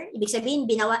smaller. Ibig sabihin,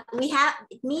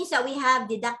 it means that we have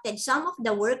deducted some of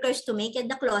the workers to make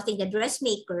the clothing, the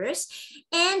dressmakers,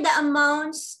 and the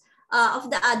amounts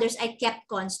of the others I kept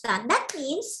constant. That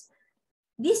means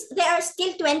there are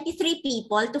still 23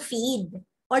 people to feed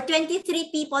or 23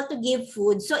 people to give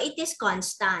food. So it is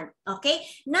constant. Okay.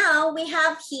 Now we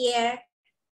have here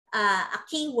a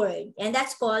keyword, and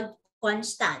that's called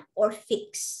constant or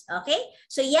fixed. Okay.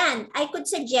 So yan, I could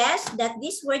suggest that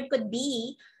this word could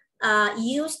be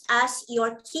used as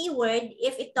your keyword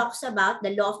if it talks about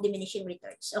the law of diminishing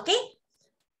returns. Okay.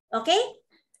 Okay.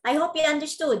 I hope you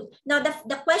understood. Now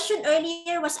the question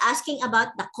earlier was asking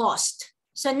about the cost.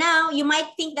 So now you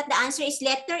might think that the answer is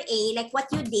letter A, like what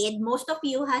you did. Most of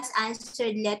you has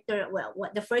answered letter, well,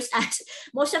 what the first answer,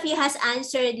 most of you has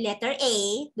answered letter A,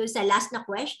 dun sa last na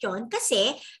question,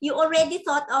 kasi you already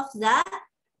thought of the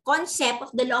concept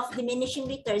of the law of diminishing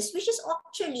returns, which is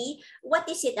actually what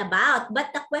is it about.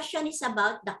 But the question is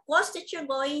about the cost that you're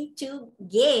going to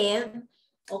give,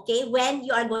 okay, when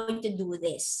you are going to do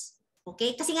this.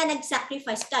 Okay, kasi nga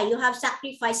nag-sacrifice ka. You have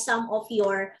sacrificed some of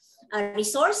your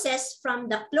resources from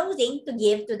the clothing to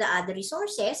give to the other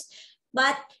resources,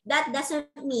 but that doesn't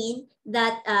mean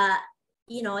that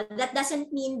yung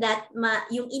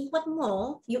input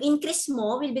mo, yung increase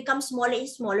mo will become smaller and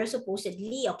smaller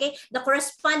supposedly. Okay, the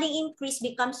corresponding increase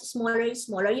becomes smaller and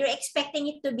smaller. You're expecting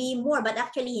it to be more, but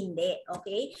actually hindi.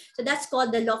 Okay, so that's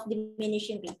called the law of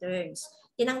diminishing returns.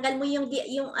 Tinanggal mo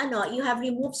you have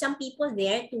removed some people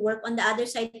there to work on the other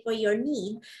side for your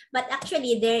need, but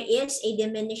actually there is a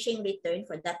diminishing return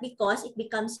for that because it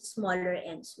becomes smaller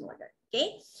and smaller.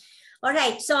 Okay. All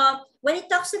right. So when it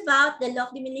talks about the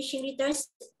law of diminishing returns,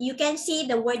 you can see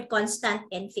the word constant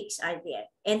and fixed are there,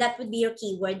 and that would be your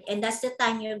keyword, and that's the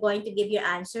time you're going to give your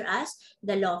answer as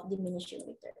the law of diminishing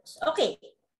returns. Okay.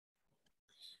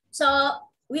 So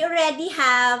we already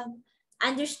have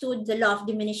understood the law of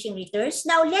diminishing returns.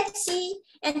 Now let's see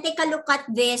and take a look at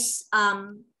these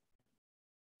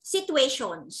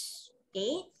situations.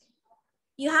 Okay,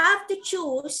 you have to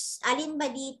choose alin ba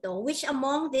dito, which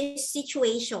among these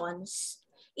situations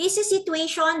is a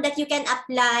situation that you can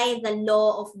apply the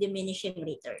law of diminishing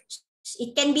returns.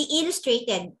 It can be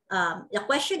illustrated. The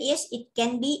question is, it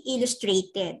can be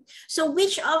illustrated. So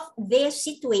which of these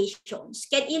situations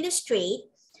can illustrate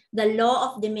the law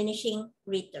of diminishing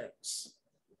returns?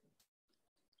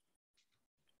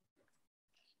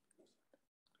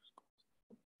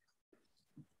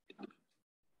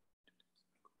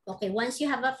 Okay, once you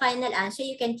have a final answer,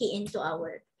 you can key into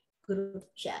our group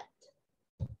chat.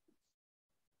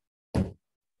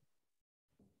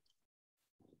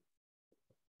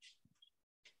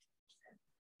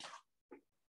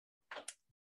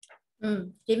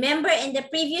 Remember, in the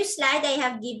previous slide, I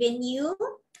have given you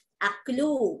a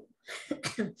clue.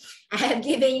 I have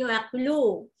given you a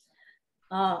clue.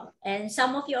 Oh, and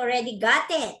some of you already got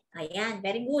it. Ayan,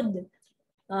 very good.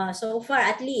 So far,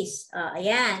 at least.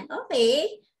 Ayan,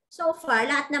 okay. So far,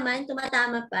 lahat naman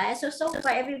tumatama pa. So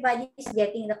far, everybody is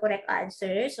getting the correct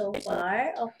answer. So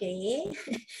far, okay.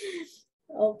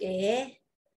 Okay.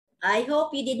 I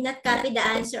hope you did not copy the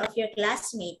answer of your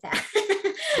classmate.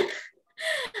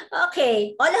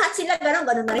 Okay. O, lahat sila ganun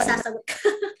na rin sasagot.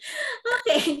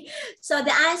 Okay. So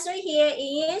the answer here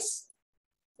is,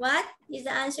 what is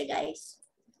the answer, guys?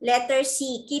 Letter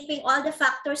C, keeping all the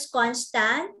factors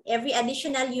constant, every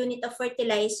additional unit of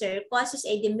fertilizer causes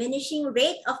a diminishing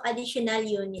rate of additional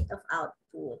unit of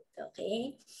output.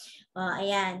 Okay?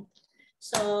 Ayan.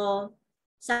 So,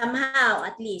 somehow,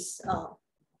 at least,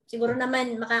 siguro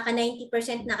naman makaka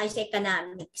 90% na kayo sa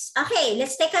economics. Okay,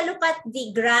 let's take a look at the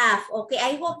graph. Okay,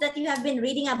 I hope that you have been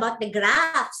reading about the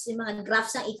graphs. Yung mga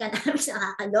graphs ng economics,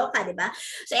 nakakaloka, di ba?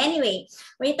 So anyway,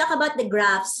 when you talk about the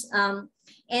graphs,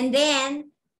 and then,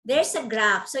 there's a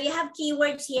graph. So you have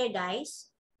keywords here,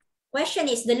 guys. Question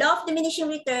is, the law of diminishing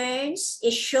returns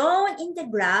is shown in the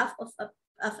graph of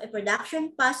a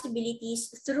production possibilities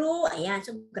through, ayan,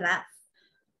 so graph.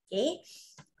 Okay.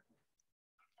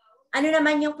 ano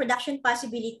naman yung production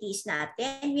possibilities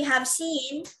natin? We have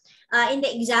seen in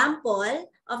the example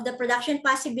of the production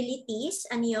possibilities,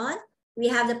 ano yun? We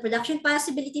have the production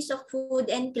possibilities of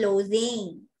food and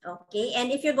clothing. Okay?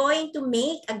 And if you're going to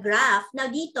make a graph, now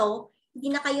dito,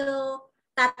 hindi na kayo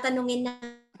tatanungin ng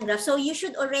graph. So you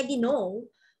should already know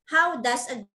how does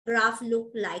a graph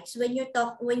look like when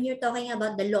you're talking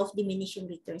about the law of diminishing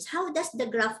returns. How does the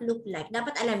graph look like?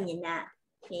 Dapat alam niyo na.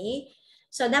 Okay?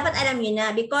 So dapat alam niyo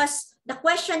na because the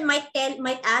question might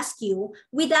ask you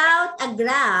without a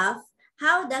graph,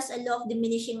 how does a law of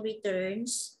diminishing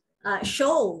returns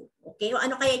show? Okay? O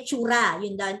ano kaya tsura?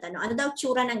 Yun daw ang tanong. Ano daw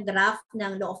tsura ng graph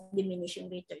ng law of diminishing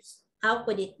returns? How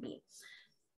could it be?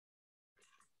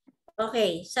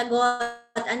 Okay, sagot.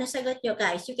 Ano sagot nyo,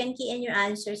 guys? You can key in your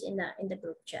answers in the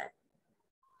group chat.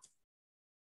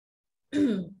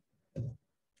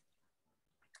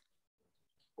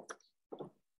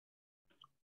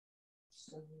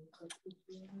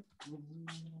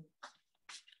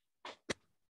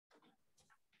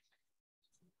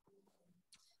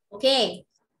 Okay,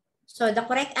 so the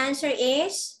correct answer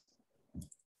is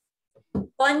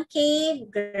concave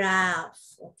graph.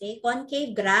 Okay,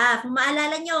 concave graph.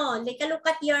 Maalala nyo, take a look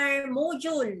at your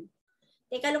module.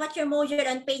 Take a look at your module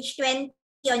on page 20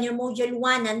 on your module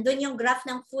 1. Nandun yung graph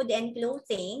ng food and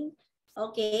clothing.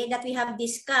 Okay, that we have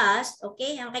discussed.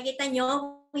 Okay, ang makikita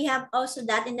nyo, we have also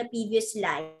that in the previous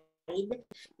slide.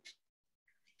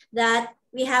 That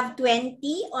we have 20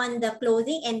 on the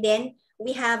clothing and then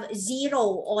we have 0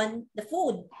 on the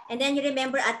food. And then you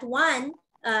remember at 1,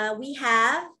 we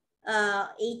have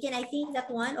 18, I think that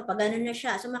one. O pag ganun na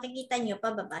siya. So makikita nyo,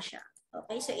 pababa siya.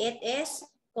 Okay, so it is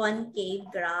concave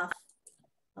graph.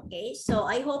 Okay, so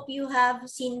I hope you have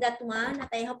seen that one at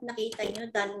I hope nakita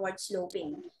nyo downward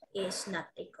sloping is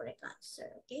not a correct answer.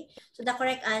 Okay, so the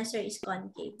correct answer is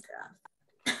concave graph.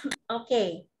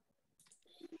 Okay.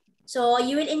 So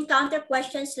you will encounter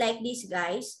questions like this,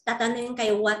 guys. Tatanungin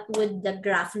kayo, what would the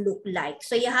graph look like?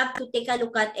 So you have to take a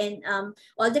look at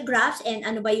all the graphs and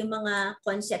ano ba yung mga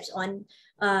concepts on.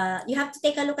 You have to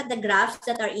take a look at the graphs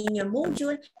that are in your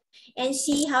module and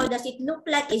see how does it look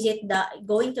like. Is it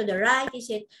going to the right? Is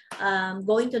it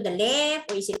going to the left?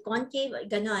 Or is it concave?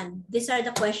 Ganon. These are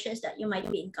the questions that you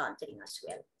might be encountering as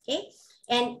well. Okay?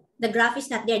 And the graph is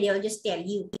not there. They will just tell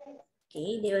you.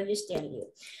 Okay, they will just tell you.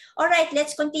 All right,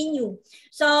 let's continue.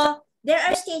 So there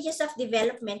are stages of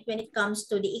development when it comes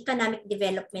to the economic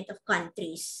development of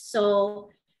countries.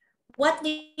 So what do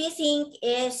you think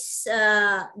is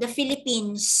the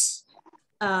Philippines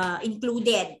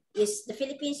included? Is the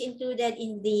Philippines included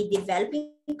in the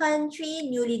developing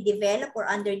country, newly developed, or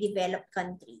underdeveloped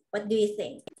country? What do you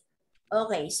think?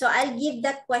 Okay, so I'll give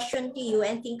that question to you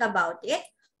and think about it.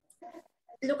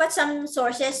 Look at some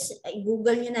sources,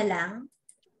 Google nyo na lang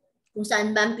kung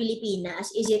saan ba ang Pilipinas.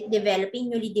 Is it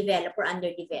developing, newly developed, or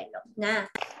underdeveloped na?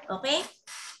 Okay?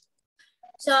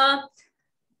 So,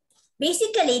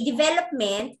 basically,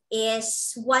 development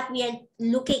is what we are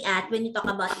looking at when you talk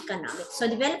about economics. So,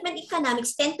 development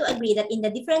economics tend to agree that in the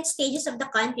different stages of the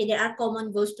country, there are common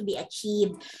goals to be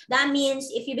achieved. That means,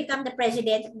 if you become the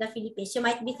president of the Philippines, you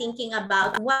might be thinking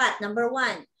about what? Number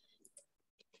 1,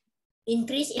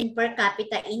 increase in per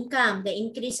capita income, the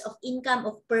increase of income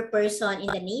of per person in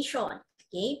the nation,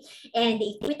 okay? And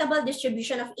the equitable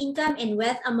distribution of income and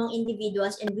wealth among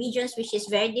individuals and regions, which is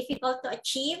very difficult to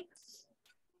achieve.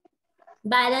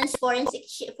 Balance foreign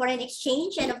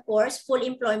exchange, and of course, full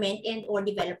employment and or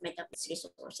development of its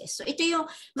resources. So ito yung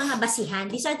mga basihan.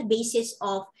 These are the basis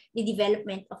of the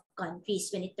development of countries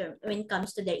when it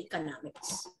comes to their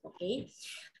economics, okay?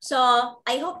 So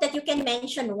I hope that you can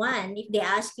mention one. If they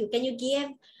ask you, can you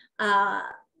give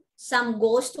some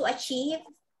goals to achieve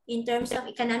in terms of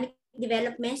economic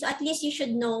development? So at least you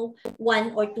should know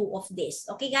 1 or 2 of this.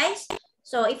 Okay, guys?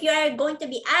 So if you are going to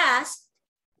be asked,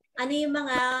 ano yung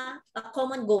mga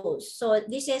common goals? So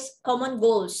this is common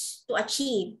goals to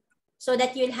achieve so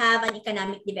that you'll have an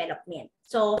economic development.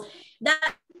 So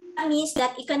that means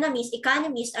that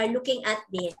economists are looking at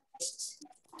this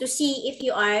to see if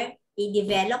you are a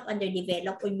developed,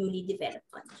 underdeveloped, or newly developed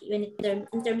country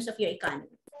in terms of your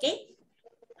economy. Okay?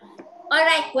 All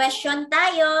right, question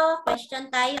tayo.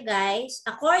 Question tayo, guys.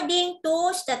 According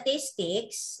to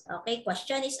statistics, okay,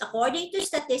 question is according to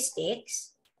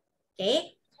statistics,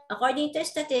 okay, according to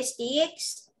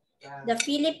statistics, the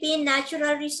Philippine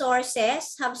natural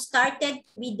resources have started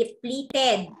to be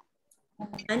depleted.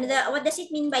 What does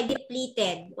it mean by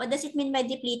depleted? What does it mean by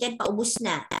depleted? Paubos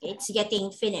na. It's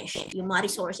getting finished. Yung mga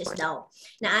resources daw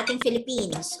na ating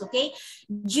Philippines. Okay?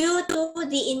 Due to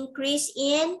the increase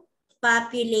in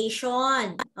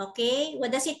population. Okay,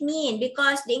 what does it mean?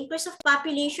 Because the increase of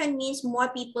population means more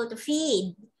people to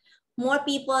feed, more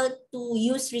people to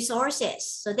use resources.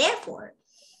 So therefore,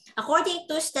 according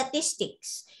to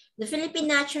statistics, the Philippine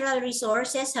natural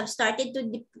resources have started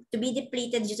to be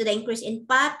depleted due to the increase in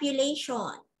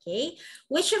population. Okay,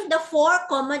 which of the 4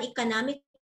 common economic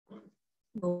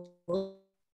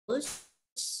goals?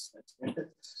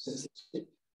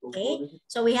 Okay,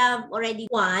 so we have already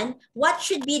one. What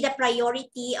should be the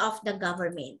priority of the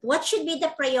government? What should be the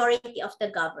priority of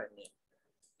the government?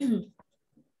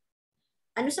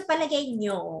 Ano sa palagay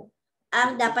nyo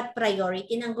ang dapat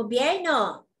priority ng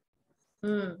gobyerno?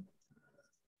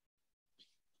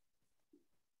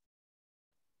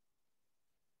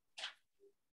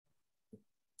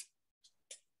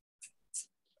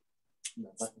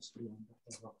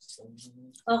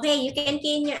 Okay, you can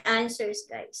key in your answers,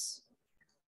 guys.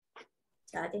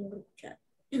 Sa ating group chat.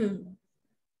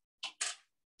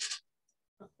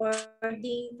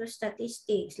 According to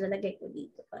statistics, lalagay ko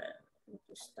dito para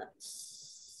to stats.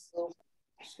 So,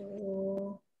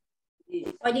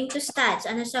 according to stats,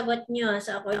 ano sagot nyo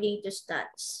sa according to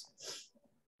stats?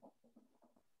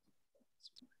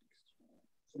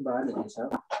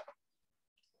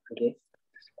 Okay.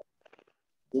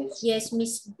 Yes,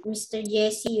 Mr.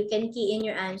 Jesse, you can key in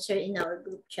your answer in our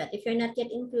group chat. If you're not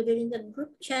yet included in the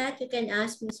group chat, you can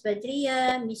ask Ms.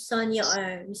 Badria, Ms. Sonia,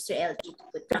 or Mr. LG to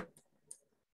put down.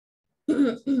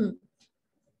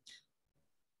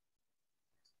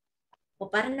 O,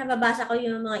 parang nababasa ko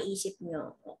yung mga isip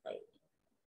nyo. Okay.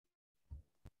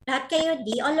 Lahat kayo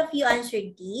D? All of you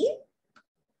answered D?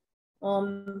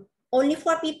 Only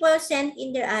 4 people sent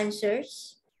in their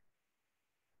answers.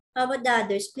 How about the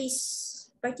others? Please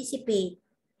participate.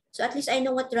 So at least I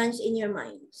know what runs in your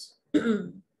minds.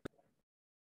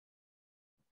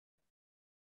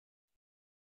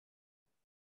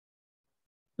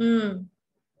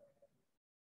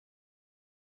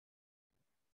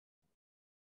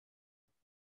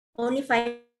 Only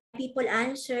 5 people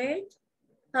answered.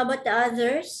 How about the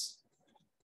others?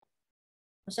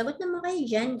 Sagot naman kayo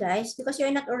dyan, guys, because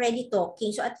you're not already talking.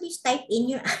 So at least type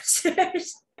in your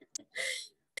answers.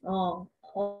 Oh,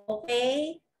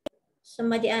 okay.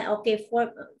 Somebody, okay,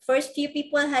 first few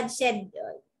people had said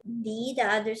D, the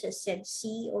others has said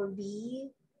C or B.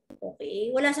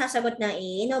 Okay, wala sasagot na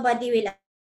A. Nobody will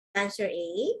answer A.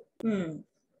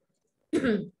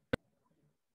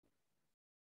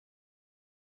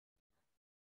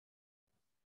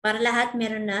 Para lahat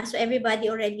meron na. So everybody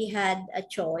already had a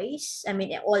choice. I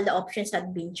mean, all the options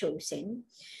had been chosen.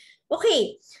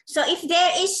 Okay, so if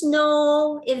there is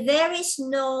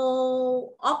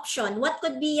no option, what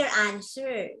could be your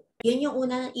answer? Yun yung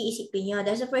unang iisipin nyo.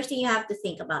 That's the first thing you have to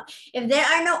think about. If there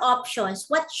are no options,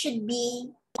 what should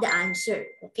be the answer?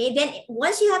 Okay, then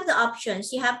once you have the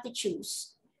options, you have to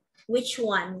choose which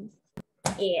one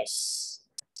is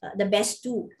the best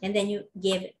two, and then you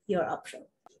give your option.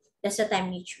 That's the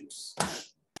time you choose.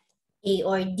 A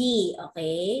or D,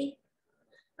 okay?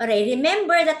 Alright,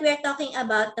 remember that we're talking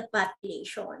about the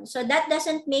population. So that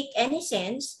doesn't make any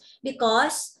sense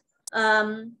because,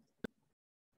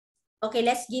 okay,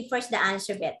 let's give first the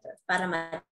answer better para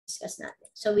ma-discuss natin.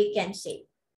 So we can say,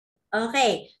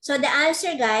 okay, so the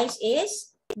answer, guys,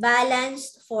 is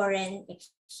balanced foreign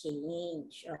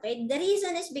exchange. Okay, the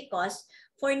reason is because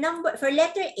for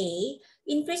letter A,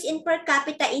 increase in per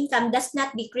capita income does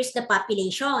not decrease the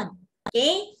population.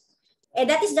 Okay?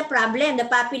 That is the problem, the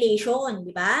population,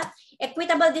 di ba?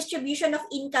 Equitable distribution of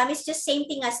income is just same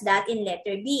thing as that in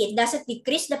letter B. It doesn't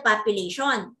decrease the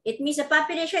population. It means the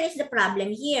population is the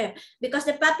problem here because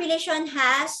the population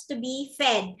has to be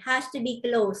fed, has to be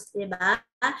clothed, di ba?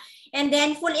 And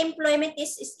then full employment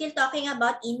is still talking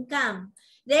about income.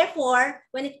 Therefore,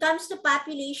 when it comes to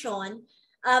population,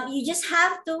 you just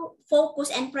have to focus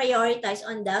and prioritize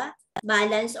on the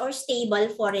balance or stable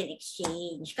foreign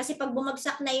exchange. Kasi pag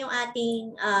bumagsak na yung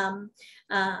ating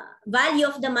value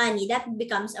of the money, that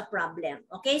becomes a problem.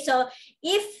 Okay, so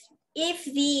if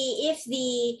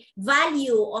the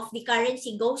value of the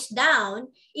currency goes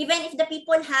down, even if the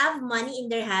people have money in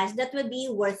their hands, that would be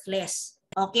worthless.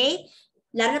 Okay?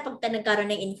 Lalo na pag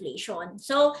nagkaroon ng inflation.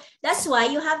 So that's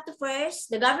why you have to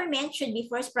the government should be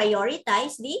first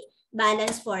prioritize the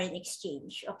balanced foreign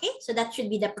exchange. Okay? So that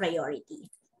should be the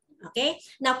priority. Okay?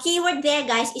 Now, keyword there,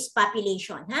 guys, is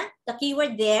population. Huh? The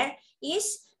keyword there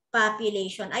is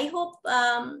population. I hope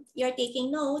you're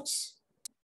taking notes.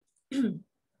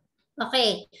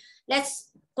 Okay.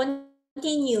 Let's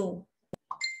continue.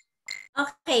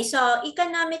 Okay, so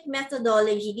economic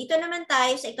methodology. Dito naman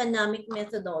tayo sa economic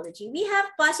methodology. We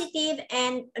have positive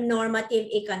and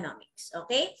normative economics.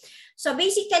 Okay? So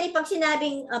basically, pag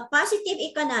sinabing positive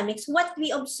economics, what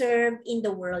we observe in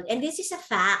the world, and this is a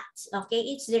fact,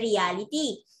 okay? It's the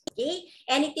reality. Okay?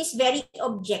 And it is very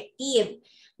objective.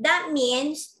 That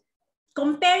means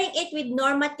comparing it with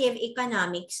normative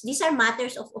economics, these are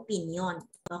matters of opinion.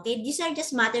 Okay? These are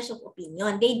just matters of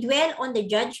opinion. They dwell on the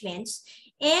judgments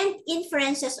and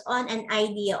inferences on an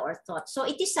idea or thought. So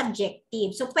it is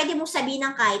subjective. So pwede mo sabihin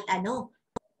ng kahit ano.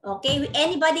 Okay?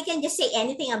 Anybody can just say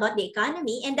anything about the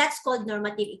economy, and that's called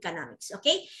normative economics.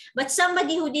 Okay? But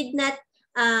somebody who did not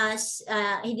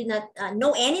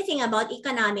know anything about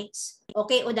economics,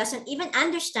 okay, or doesn't even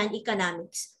understand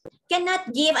economics,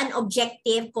 cannot give an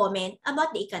objective comment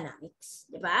about the economics,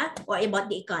 diba? Or about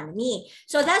the economy.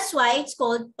 So that's why it's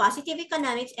called positive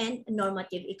economics and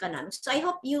normative economics. So I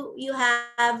hope you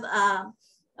have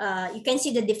you can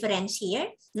see the difference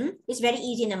here. It's very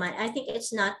easy naman. I think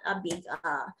it's not a big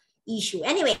issue.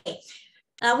 Anyway,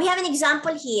 we have an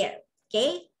example here.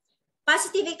 Okay.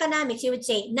 Positive economics, you would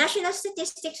say, national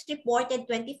statistics reported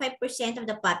 25% of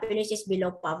the populace is below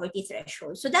poverty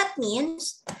threshold. So that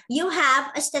means you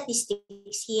have a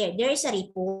statistics here. There is a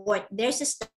report. There's a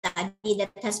study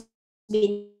that has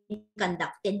been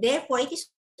conducted. Therefore, it is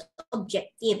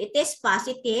objective. It is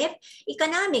positive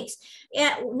economics.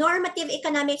 Normative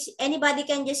economics, anybody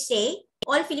can just say,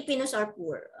 all Filipinos are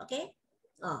poor. Okay?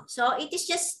 Oh, so it is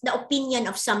just the opinion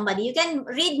of somebody. You can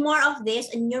read more of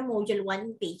this in your module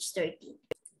 1, page 13.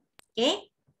 Okay?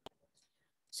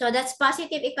 So that's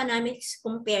positive economics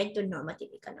compared to normative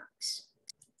economics.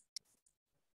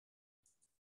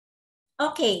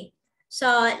 Okay, so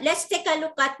let's take a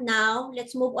look at now.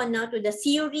 Let's move on now to the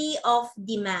theory of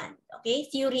demand. Okay,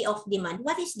 theory of demand.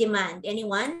 What is demand?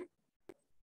 Anyone?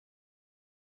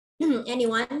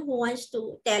 Anyone who wants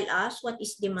to tell us what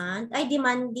is demand? Ay,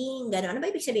 demanding. Gano'n. Ano ba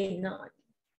ibig sabihin noon?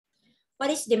 What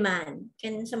is demand?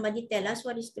 Can somebody tell us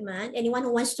what is demand? Anyone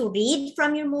who wants to read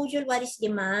from your module, what is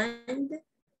demand?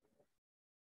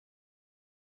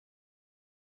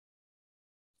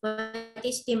 What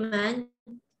is demand,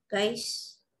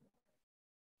 guys?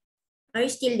 Are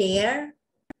you still there?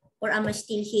 Or am I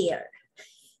still here?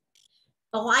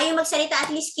 O kung ayaw magsalita,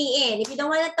 at least key in. If you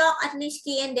don't want to talk, at least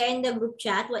key in there in the group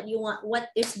chat what you want. What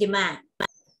is demand?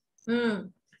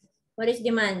 What is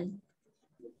demand?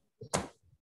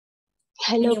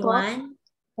 Hello Anyone?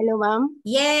 po. Hello, ma'am.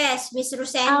 Yes, Miss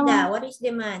Rosenda. What is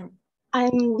demand?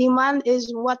 Demand is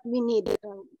what we need.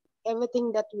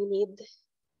 Everything that we need.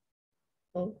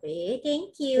 Okay,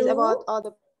 thank you. It's about all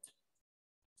the...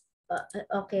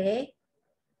 Okay.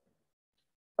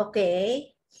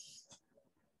 Okay.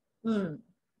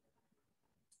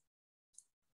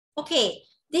 Okay,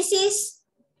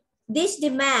 this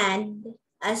demand,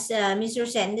 as Ms.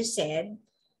 Rosenda said,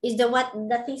 is the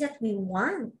things that we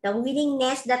want, the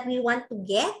willingness that we want to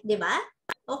get, di ba?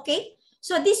 Okay,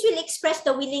 so this will express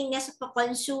the willingness of a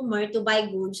consumer to buy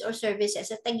goods or services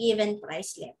at a given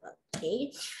price level. Okay,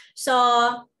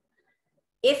 so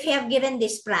if you have given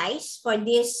this price for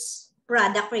this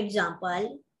product, for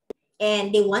example,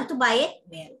 and they want to buy it,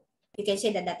 well, you can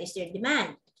say that that is their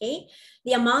demand. Okay,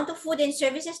 the amount of food and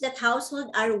services that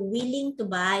households are willing to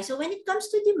buy. So when it comes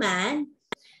to demand,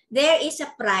 there is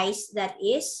a price that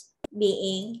is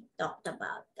being talked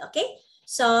about. Okay,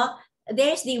 so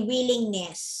there's the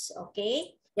willingness.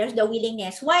 Okay, there's the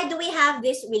willingness. Why do we have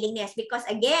this willingness? Because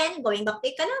again, going back to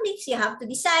economics, you have to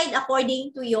decide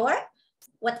according to your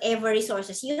whatever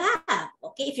resources you have.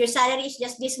 Okay, if your salary is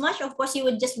just this much, of course, you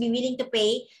would just be willing to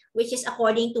pay, which is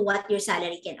according to what your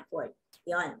salary can afford.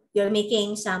 You're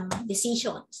making some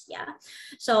decisions. Yeah,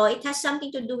 so it has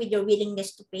something to do with your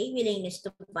willingness to pay, willingness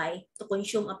to buy, to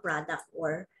consume a product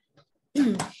or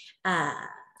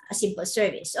a simple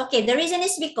service. Okay, the reason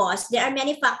is because there are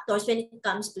many factors when it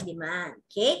comes to demand.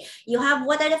 Okay, you have,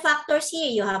 what are the factors here?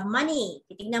 You have money.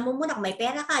 Titignan mo muna kung may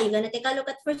pera ka. You're gonna take a look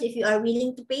at first if you are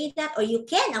willing to pay that or you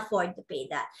can afford to pay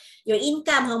that. Your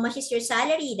income, how much is your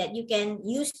salary that you can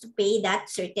use to pay that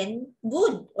certain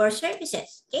good or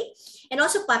services. Okay, and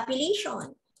also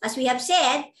population. As we have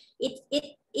said,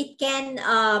 it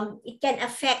can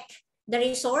affect the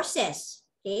resources.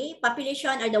 Okay,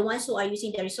 population are the ones who are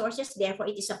using the resources, therefore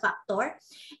it is a factor.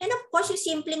 And of course, your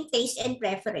simple taste and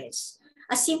preference.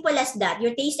 As simple as that,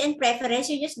 your taste and preference,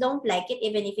 you just don't like it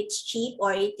even if it's cheap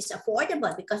or it is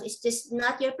affordable because it's just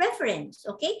not your preference,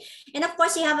 okay? And of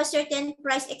course, you have a certain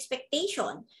price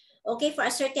expectation, okay, for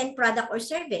a certain product or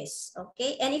service,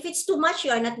 okay? And if it's too much, you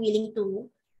are not willing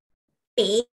to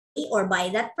pay or buy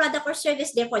that product or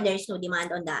service, therefore there is no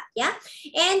demand on that. Yeah.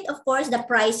 And of course, the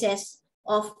prices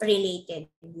of related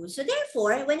goods. So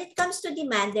therefore, when it comes to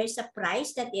demand, there's a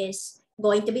price that is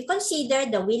going to be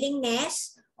considered, the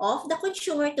willingness of the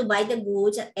consumer to buy the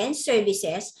goods and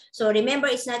services. So remember,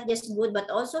 it's not just good, but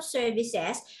also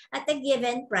services at a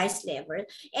given price level.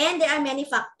 And there are many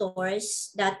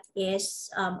factors that is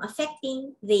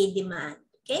affecting the demand.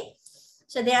 Okay.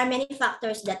 So there are many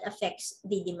factors that affects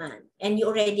the demand. And you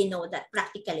already know that,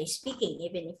 practically speaking,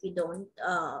 even if you don't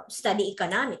study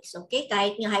economics, okay?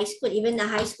 Kahit in high school, even a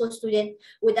high school student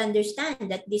would understand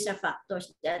that these are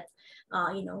factors that,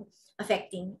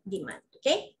 affecting demand,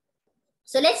 okay?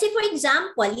 So let's say, for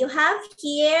example, you have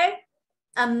here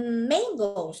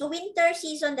mango. So winter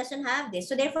season doesn't have this.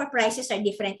 So therefore, prices are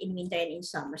different in winter and in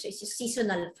summer. So it's a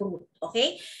seasonal fruit,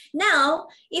 okay? Now,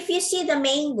 if you see the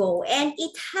mango and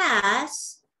it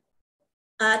has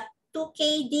 2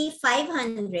 KD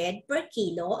 500 per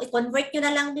kilo, i-convert nyo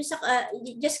na lang dun sa,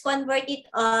 just convert it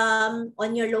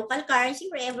on your local currency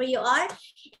wherever you are.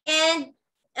 And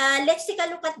let's take a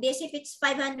look at this if it's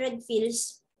 500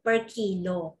 fils per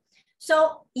kilo.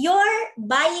 So your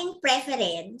buying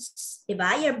preference,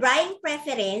 diba? Your buying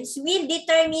preference will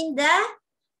determine the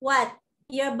what?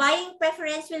 Your buying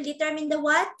preference will determine the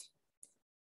what?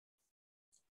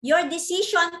 Your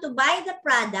decision to buy the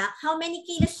product. How many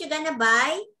kilos you gonna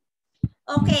buy?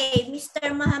 Okay, Mr.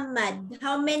 Muhammad,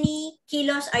 how many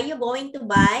kilos are you going to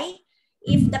buy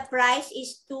if the price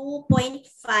is 2.5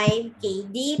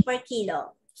 KD per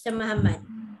kilo? Mr. Muhammad,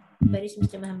 where is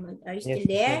Mr. Muhammad? Are you still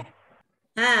there?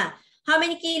 How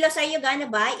many kilos are you gonna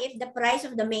buy if the price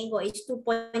of the mango is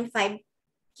 2.5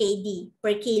 KD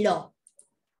per kilo?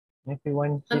 Maybe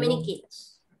 1 kilo. How many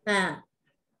kilos?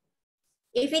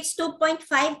 If it's 2.5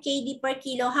 KD per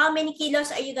kilo, how many kilos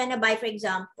are you gonna buy, for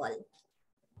example?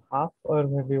 Half or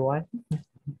maybe 1?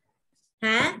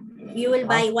 You will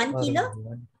buy 1 kilo?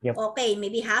 Yep. Okay,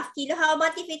 maybe half kilo. How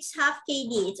about if it's half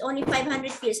KD? It's only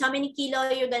 500 kilos. How many kilo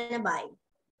are you gonna buy?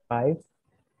 5.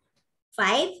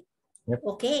 5? Yep.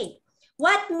 Okay.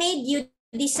 What made you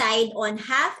decide on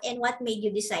half and what made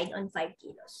you decide on 5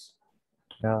 kilos?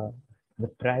 The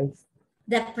price.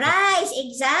 The price,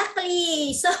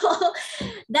 exactly. So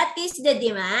that is the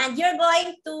demand. You're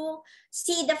going to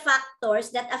see the factors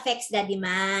that affects the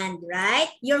demand, right?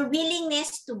 Your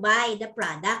willingness to buy the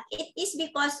product. It is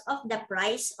because of the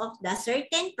price of the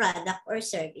certain product or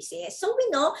services. So we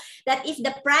know that if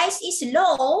the price is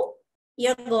low,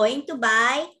 you're going to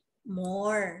buy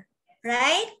more,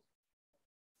 right?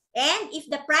 And if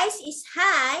the price is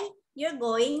high, you're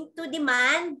going to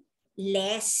demand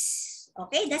less.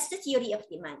 Okay, that's the theory of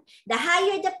demand. The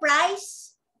higher the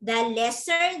price, the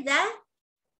lesser the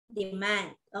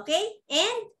demand. Okay,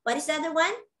 and what is the other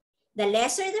one? The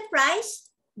lesser the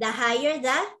price, the higher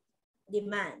the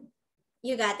demand.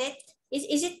 You got it?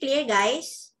 Is it clear,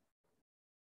 guys?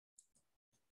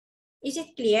 Is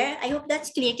it clear? I hope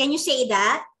that's clear. Can you say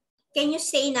that? Can you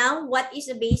say now what is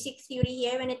the basic theory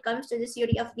here when it comes to the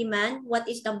theory of demand? What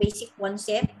is the basic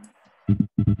concept?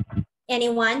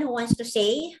 Anyone who wants to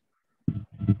say?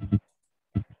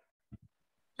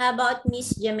 How about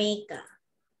Miss Jamaica?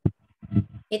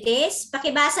 It is?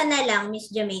 Pakibasa na lang,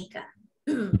 Miss Jamaica.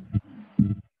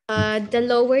 The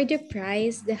lower the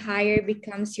price, the higher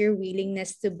becomes your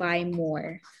willingness to buy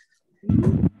more.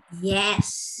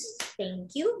 Yes.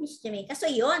 Thank you, Miss Jamaica. So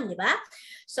yun, di ba?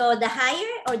 So the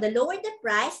higher or the lower the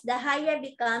price, the higher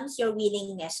becomes your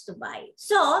willingness to buy.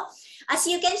 So as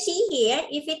you can see here,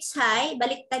 if it's high,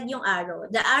 baliktad yung arrow.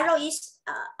 The arrow is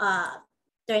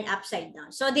turned upside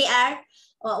down. So they are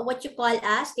what you call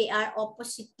as, they are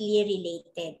oppositely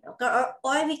related. Okay?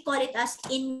 Or we call it as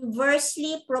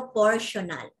inversely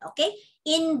proportional. Okay?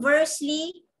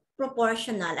 Inversely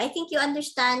proportional. I think you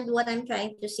understand what I'm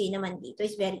trying to say naman dito.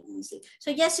 It's very easy. So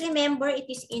just remember, it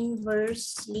is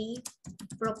inversely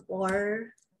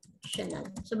proportional.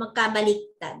 So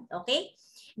magkabaliktad, okay?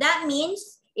 That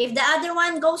means if the other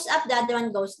one goes up, the other one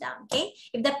goes down, okay?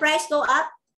 If the price go up,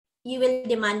 you will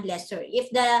demand lesser. If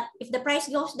the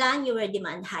price goes down, you will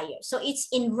demand higher. So it's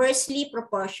inversely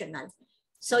proportional.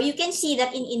 So you can see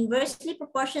that in inversely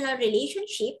proportional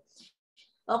relationship,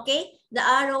 okay, the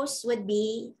arrows would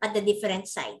be at the different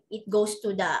side. It goes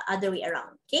to the other way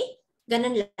around. Okay?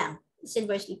 Ganun lang. It's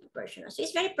inversely proportional. So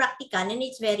it's very practical and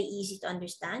it's very easy to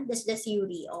understand. That's the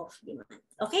theory of demand.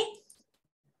 Okay?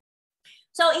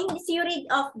 So in the theory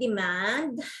of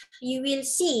demand, you will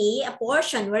see a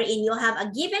portion wherein you have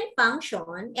a given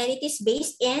function and it is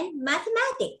based in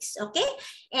mathematics. Okay?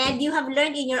 And you have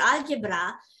learned in your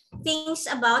algebra things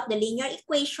about the linear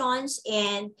equations,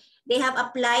 and they have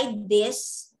applied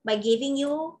this by giving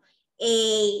you a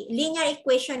linear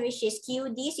equation which is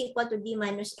QD is equal to D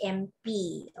minus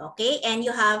MP. Okay, and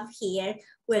you have here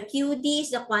where QD is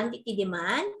the quantity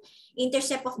demand,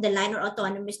 intercept of the line or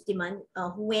autonomous demand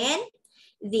when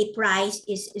the price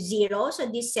is 0. So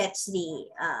this sets the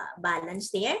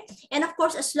balance there. And of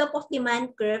course, a slope of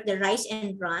demand curve, the rise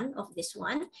and run of this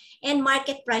one, and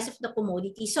market price of the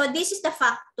commodity. So this is the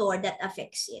factor that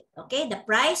affects it. Okay, the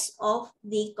price of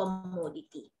the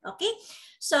commodity. Okay,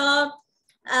 so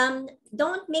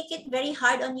don't make it very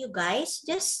hard on you guys.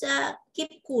 Just keep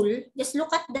cool. Just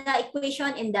look at the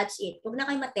equation and that's it. Huwag na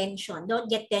kayo ma-tension. Don't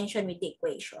get tension with the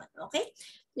equation. Okay?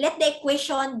 Let the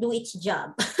equation do its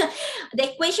job.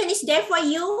 The equation is there for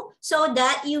you so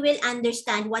that you will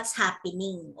understand what's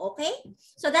happening. Okay?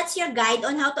 So that's your guide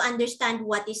on how to understand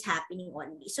what is happening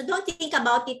only. So don't think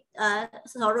about it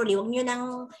thoroughly. Huwag nyo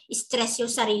nang stress yung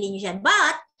sarili nyo dyan.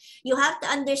 But you have to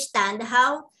understand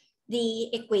how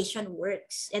the equation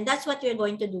works. And that's what we're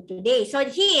going to do today. So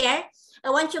here,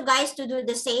 I want you guys to do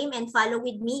the same and follow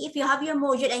with me. If you have your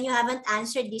module and you haven't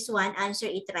answered this one, answer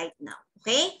it right now.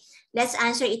 Okay? Let's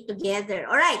answer it together.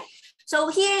 All right. So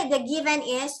here, the given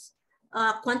is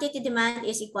quantity demand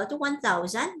is equal to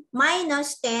 1,000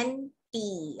 minus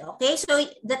 10T. Okay? So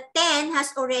the 10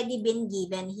 has already been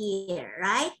given here,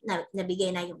 right?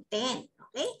 Nabigay na yung 10.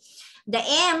 Okay? The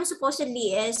M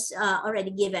supposedly is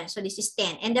already given. So this is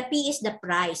 10. And the P is the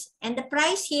price. And the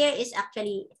price here is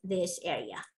actually this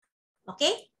area.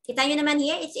 Okay? Kita nyo naman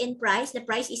here, it's in price. The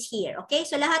price is here. Okay?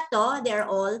 So lahat to, they're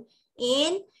all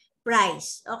in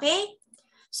price. Okay?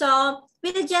 So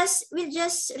we'll just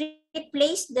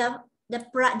replace the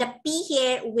P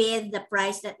here with the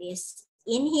price that is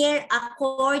in here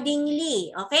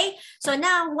accordingly. Okay, so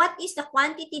now what is the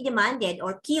quantity demanded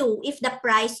or Q if the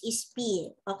price is P?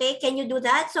 Okay, can you do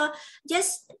that? So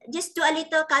just do a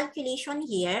little calculation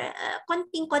here.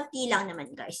 Konting-konti lang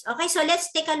naman, guys. Okay, so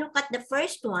let's take a look at the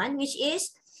first one, which is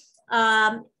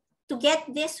to get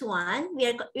this one,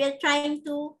 we're trying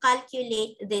to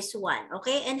calculate this one.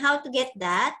 Okay, and how to get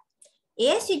that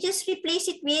is you just replace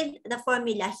it with the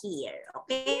formula here.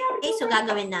 Okay? Okay, so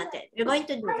gagawin natin. We're going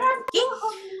to do that. Okay?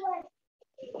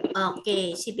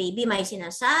 Okay, si baby may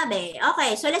sinasabi.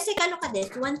 Okay, so let's take a look at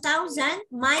this. 1,000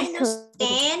 minus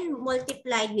 10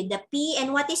 multiplied with the P.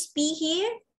 And what is P here?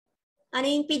 Ano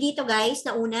yung P dito, guys,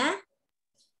 na una?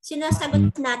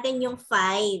 Sinasagot natin yung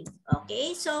 5.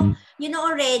 Okay, so you know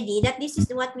already that this is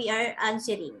what we are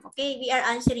answering. Okay, we are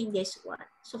answering this one.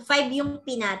 So 5 yung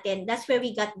P natin. That's where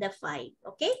we got the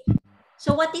 5. Okay,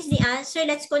 so what is the answer?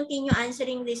 Let's continue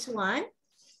answering this one.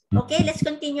 Okay, let's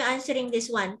continue answering this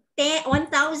one. 1,000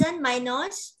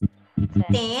 minus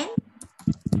 10.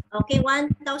 Okay,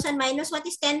 1,000 minus what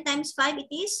is 10 times 5? It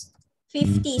is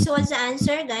 50. So what's the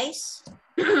answer, guys?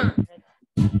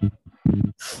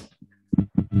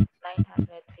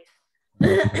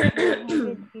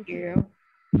 950.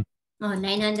 Oh,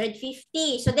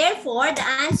 950. So therefore, the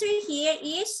answer here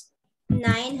is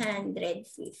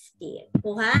 950.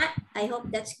 Kuha? I hope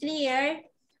that's clear.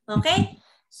 Okay?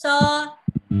 So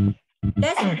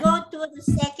let's go to the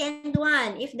second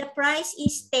one. If the price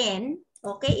is 10,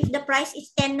 okay? If the price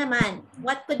is 10 naman,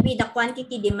 what could be the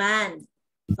quantity demand?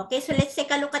 Okay, so let's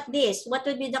take a look at this. What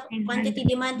would be the quantity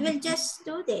demand? We'll just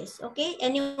do this. Okay?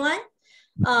 Anyone?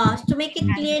 To make it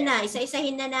clear na,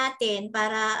 isa-isahin na natin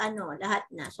para ano, lahat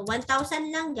na. So 1,000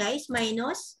 lang, guys,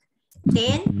 minus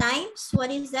 10 times,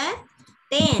 what is that?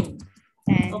 10.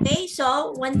 Okay,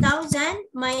 so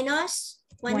 1,000 minus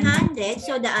 100,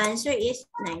 so the answer is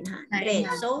 900.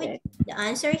 So the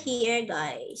answer here,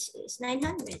 guys, is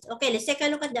 900. Okay, let's take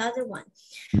a look at the other one.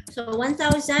 So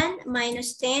 1,000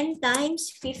 minus 10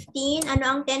 times 15. Ano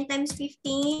ang 10 times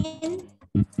 15?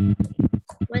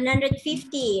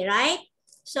 150, right?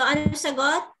 So, ano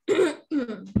sagot?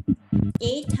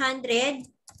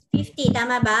 850.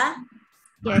 Tama ba?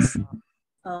 Yes.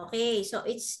 Okay. So,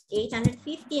 it's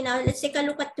 850. Now, let's take a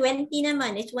look at 20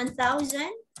 naman. It's 1,000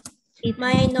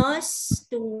 minus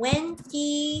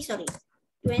 20. Sorry.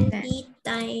 20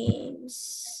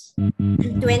 times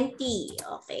 20.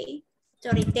 Okay.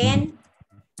 Sorry. 10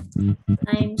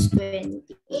 times 20.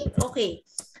 Okay.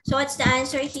 So, what's the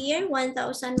answer here?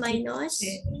 1,000 minus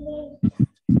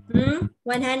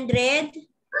 100.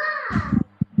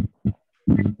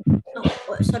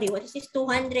 Oh, sorry, what is this?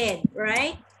 200,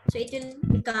 right? So it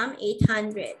will become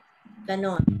 800.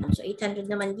 Ganon. So 800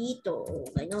 naman dito.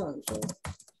 Ganon. So,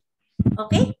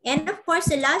 okay. And of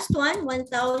course, the last one,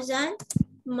 1,000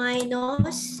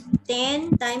 minus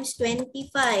 10 times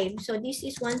 25. So this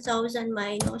is 1,000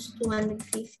 minus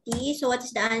 250. So what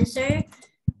is the answer?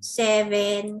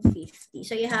 750.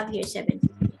 So you have here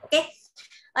 750. Okay.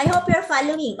 I hope you're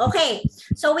following. Okay,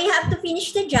 so we have to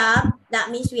finish the job.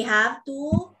 That means we have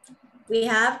to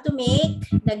make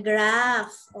the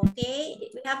graph. Okay,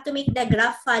 we have to make the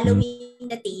graph following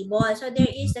the table. So there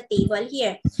is the table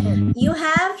here. You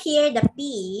have here the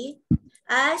P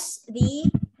as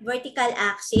the vertical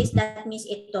axis. That means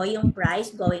ito yung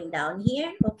price going down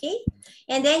here. Okay,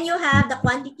 and then you have the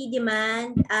quantity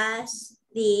demand as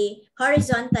the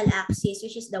horizontal axis,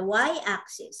 which is the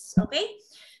y-axis. Okay,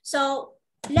 so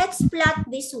let's plot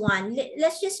this one.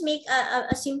 Let's just make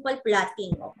a simple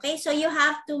plotting. Okay, so you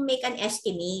have to make an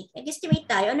estimate. Nag-estimate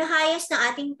tayo. Ano highest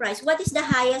na ating price? What is the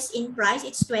highest in price?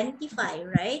 It's 25,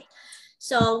 right?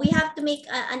 So we have to make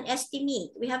an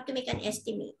estimate. We have to make an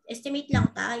estimate. Estimate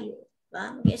lang tayo.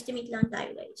 Diba? Mag-estimate lang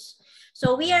tayo, guys.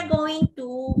 So we are going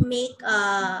to make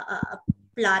a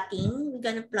plotting. We're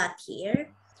gonna plot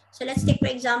here. So let's take, for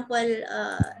example,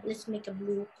 let's make a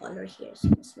blue color here.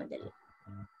 So mas madali.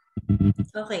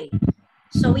 Okay.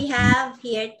 So we have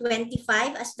here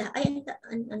 25 as the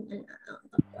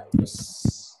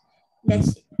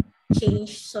let's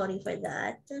change, sorry for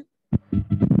that.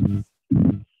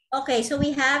 Okay, so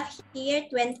we have here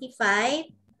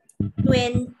 25,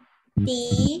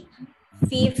 20,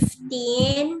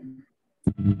 15,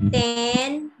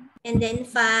 10, and then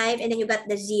 5, and then you got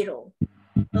the 0.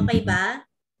 Okay ba?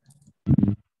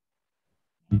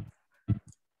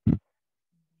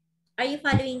 Are you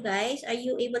following, guys? Are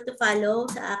you able to follow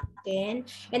sa akin?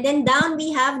 And then down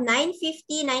we have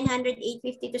 950, 900,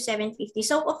 850 to 750.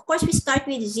 So of course we start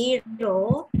with 0.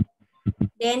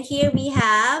 Then here we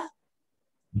have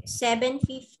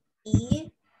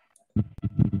 750.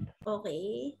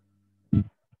 Okay.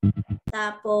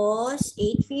 Tapos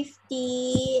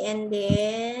 850 and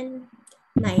then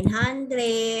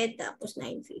 900 tapos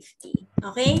 950.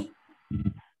 Okay?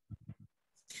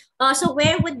 So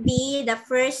where would be the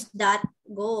first dot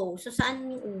go? So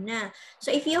saan yung una? So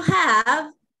if you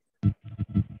have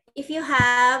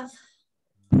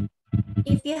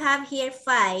here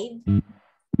 5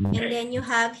 and then you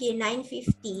have here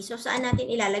 950. So saan natin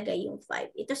ilalagay yung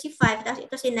 5? Ito si 5 tapos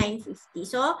ito si 950.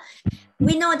 So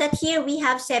we know that here we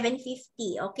have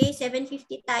 750. Okay,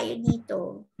 750 tayo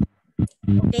dito.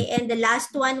 Okay, and the last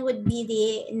one would be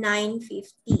the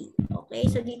 950. Okay,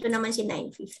 so dito naman si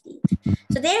 950.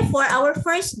 So therefore, our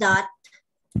first dot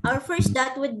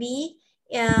would be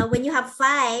when you have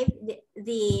 5,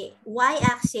 the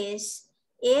y-axis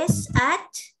is at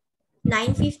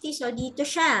 950. So dito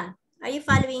siya. Are you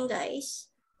following, guys?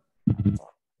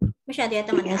 Masyado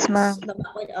yata mataas. Yes, ma'am.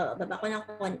 Baba ko ng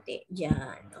konti.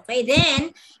 Diyan. Okay, then,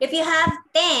 if you have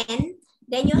 10,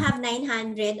 then you have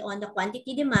 900 on the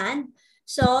quantity demand.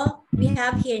 So, we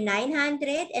have here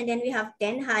 900, and then we have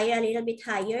 10 higher, a little bit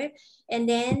higher. And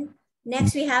then,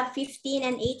 next we have 15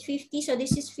 and 850. So,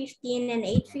 this is 15 and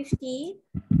 850.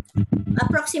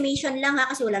 Approximation lang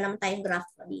ha, kasi wala naman tayong graph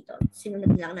dito.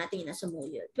 Sinunod lang natin yung nasa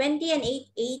muyo. 20 and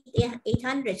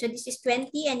 800. So, this is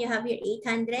 20 and you have here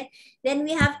 800. Then,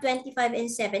 we have 25 and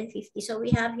 750. So,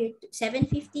 we have here 750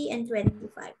 and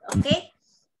 25. Okay?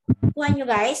 Kuha nyo,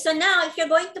 guys. So, now, if you're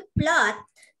going to plot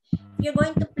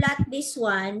this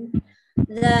one,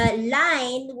 the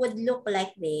line would look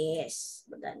like this.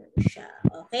 Magano siya.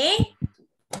 Okay?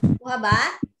 Kuha ba?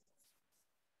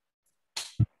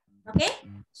 Okay?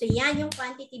 So, yan yung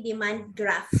quantity demand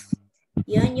graph.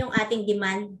 Yan yung ating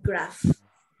demand graph.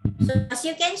 So, as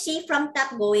you can see, from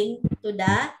top going to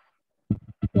the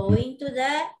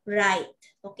right.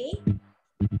 Okay?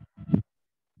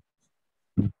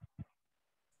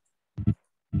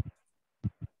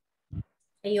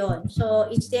 Ayun.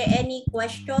 So, is there any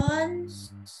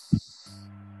questions?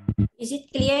 Is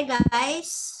it clear,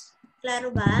 guys?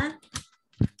 Klaro ba?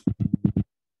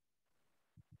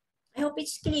 I hope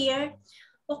it's clear.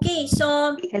 Okay,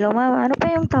 so... Hello, ma'am. Ano pa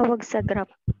yung tawag sa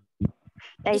graph?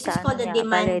 This is called the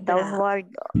demand graph. Downward.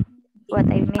 What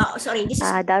I mean? Oh, sorry. This is...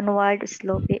 Downward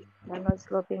sloping. Downward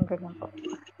sloping, ganyan po.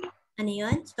 Ano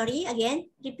yun? Sorry,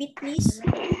 again. Repeat, please.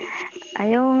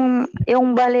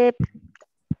 Yung bali,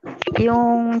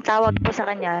 yung tawag po sa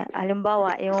kanya,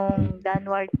 halimbawa, yung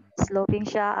downward sloping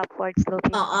siya, upward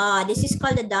sloping. This is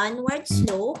called the downward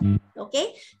slope.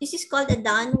 Okay? This is called the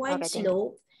downward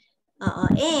slope.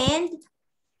 And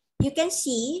you can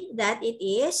see that it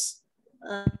is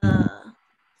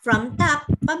from top,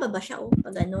 pababa siya.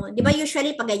 Pag ano. Di ba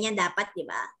usually pag ganyan dapat, di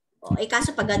ba?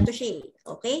 Kaso pag ganito siya.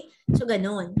 Okay? So,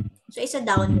 ganun. So, it's a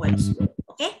downward slope.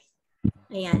 Okay?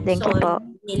 Ayan. Thank you po.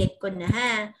 Nilit ko na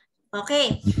ha.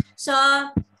 Okay. So,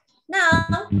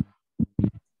 now,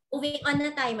 moving on na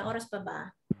tayo. May oras pa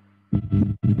ba? 30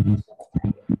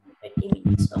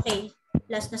 minutes. Okay.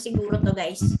 Last na siguro to,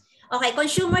 guys. Okay,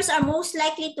 consumers are most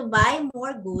likely to buy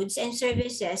more goods and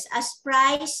services as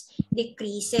price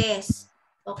decreases.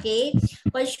 Okay,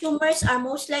 consumers are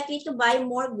most likely to buy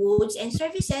more goods and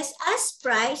services as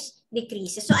price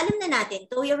decreases. So alam na natin,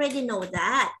 so we already know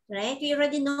that, right? We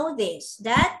already know this,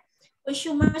 that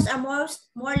consumers are more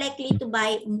likely to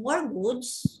buy more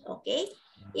goods, okay,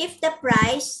 if the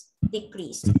price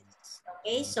decreases.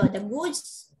 Okay, so the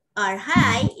goods are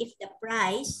high if the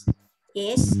price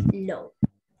is low.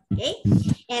 Okay,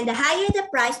 and the higher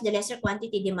the price, the lesser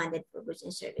quantity demanded for goods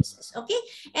and services. Okay,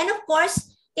 and of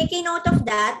course, taking note of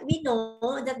that, we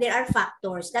know that there are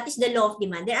factors. That is the law of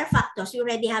demand. There are factors. We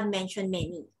already have mentioned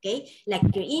many. Okay, like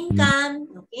your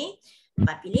income, okay,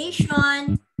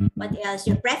 population, what else?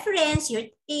 Your preference,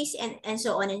 your taste, and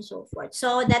so on and so forth.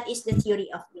 So that is the theory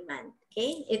of demand.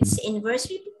 Okay, it's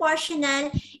inversely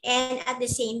proportional, and at the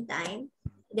same time,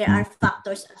 there are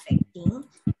factors affecting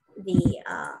the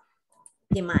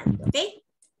demand. Okay?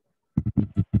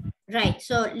 Right.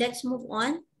 So let's move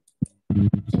on.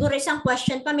 Siguro isang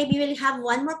question pa. Maybe we'll have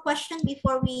one more question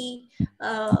before we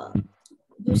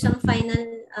do some final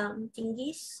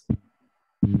thingies.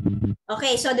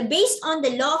 Okay, so based on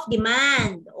the law of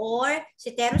demand or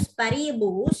ceteris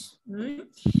paribus,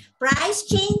 price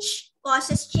change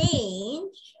causes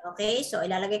change. Okay, so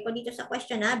ilalagay ko dito sa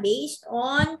question na based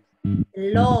on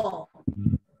law.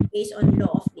 Based on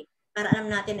law of demand. Para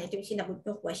alam natin na ito yung sinagot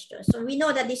yung question. So we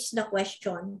know that this is the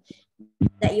question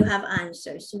that you have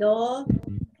answers. Law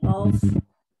of,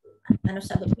 ano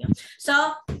sagot niyo? So,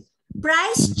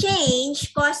 price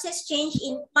change causes change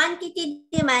in quantity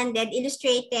demanded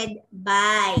illustrated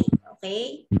by,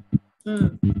 okay?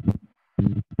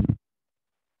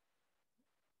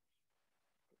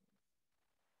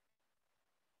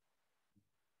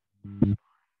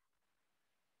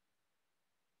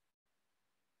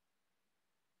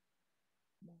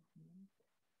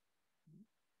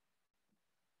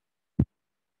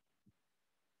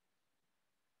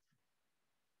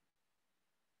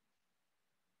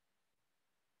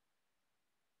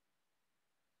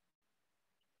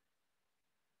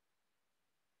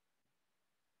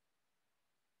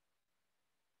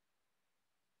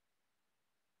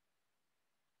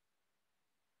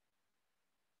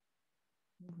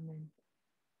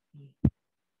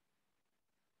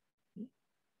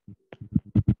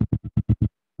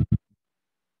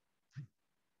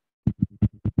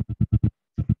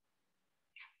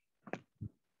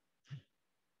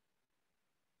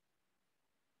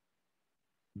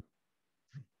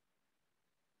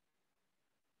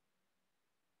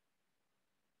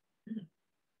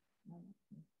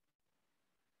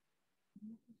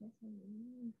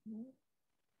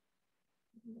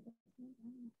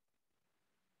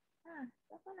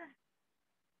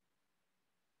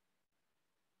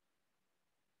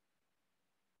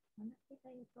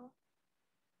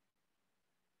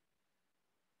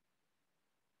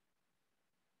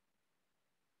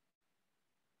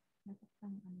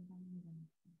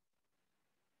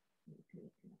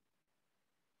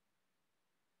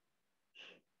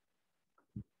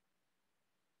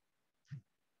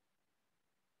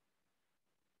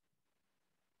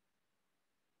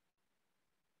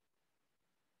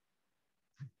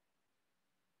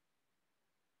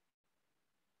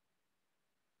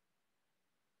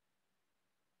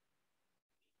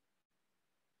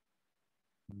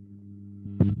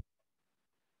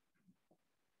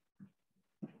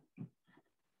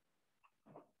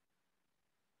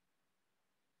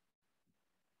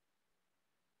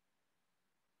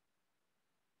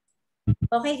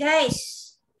 Okay, guys.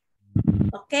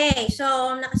 Okay,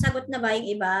 so nakasagot na ba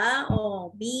yung iba? O,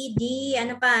 B, D,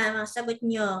 ano pa? Nakasagot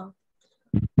nyo.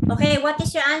 Okay, what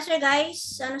is your answer,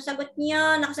 guys? Ano sagot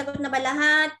nyo? Nakasagot na ba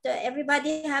lahat?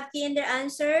 Everybody have key in their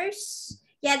answers?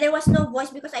 Yeah, there was no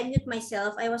voice because I mute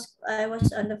myself. I was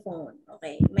on the phone.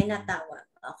 Okay, may natawa.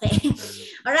 Okay.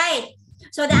 All right.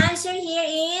 So the answer here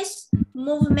is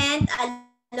movement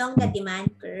along the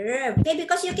demand curve. Okay,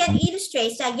 because you can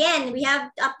illustrate. So again, we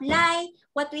have to apply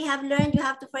what we have learned. You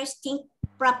have to first think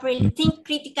properly, think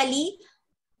critically.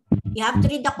 You have to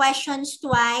read the questions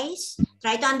twice.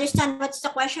 Try to understand what's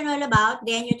the question all about.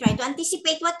 Then you try to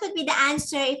anticipate what could be the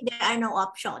answer if there are no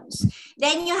options.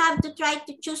 Then you have to try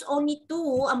to choose only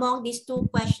two among these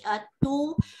two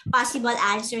possible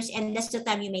answers, and that's the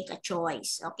time you make a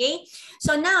choice. Okay?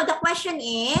 So now the question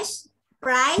is,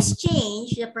 price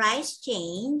change, the price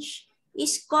change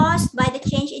is caused by the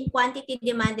change in quantity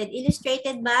demanded,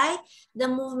 illustrated by the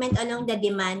movement along the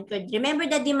demand curve. Remember,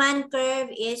 the demand curve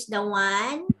is the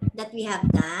one that we have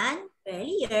done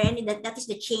earlier, and that is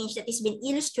the change that has been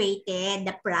illustrated,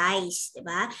 the price,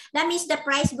 diba? That means the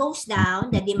price goes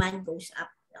down, the demand goes up.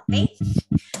 Okay?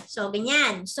 So,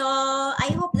 ganyan. So,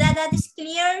 I hope that that is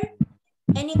clear.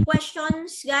 Any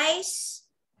questions, guys?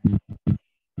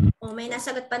 Oh, may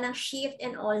nasagot pa ng shift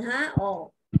and all, ha?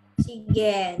 Oh,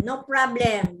 sige. No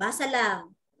problem. Basa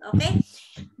lang. Okay?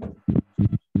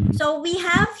 So, we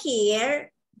have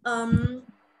here,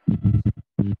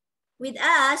 with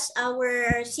us,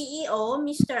 our CEO,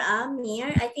 Mr.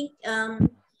 Amir. I think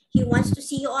he wants to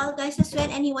see you all guys as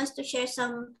well, and he wants to share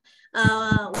some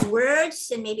words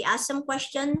and maybe ask some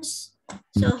questions.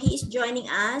 So he is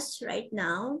joining us right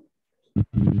now.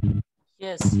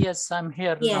 Yes, I'm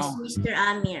here Yes, now. Mr.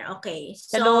 Amir. Okay.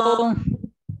 So,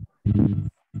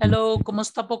 Hello,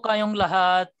 kumusta po kayong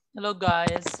lahat? Hello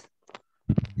guys.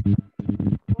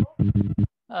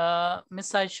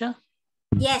 Miss Aisha?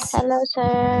 Yes. Hello,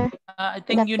 sir. I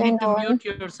think you need to afternoon.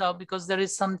 mute yourself because there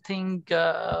is something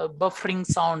buffering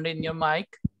sound in your mic.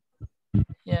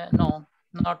 Yeah, no,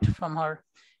 not from her.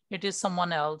 It is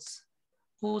someone else.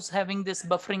 Who's having this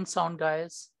buffering sound,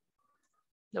 guys?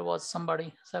 There was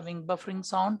somebody having buffering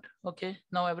sound. Okay,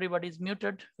 now everybody's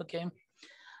muted. Okay.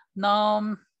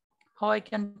 Now, how I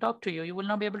can talk to you? You will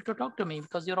not be able to talk to me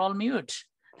because you're all mute.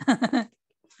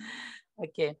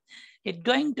 Okay, it's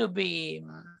going to be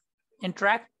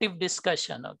interactive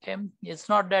discussion. Okay, it's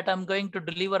not that I'm going to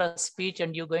deliver a speech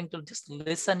and you're going to just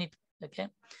listen it. Okay,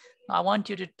 I want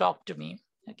you to talk to me.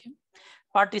 Okay,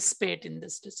 participate in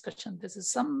this discussion. This is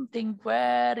something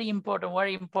very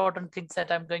important things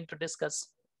that I'm going to discuss.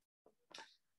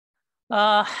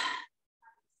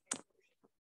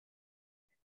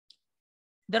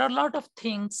 There are a lot of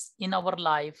things in our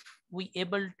life we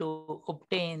able to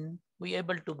obtain, we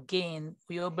able to gain,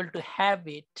 we able to have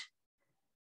it,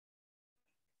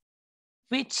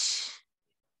 which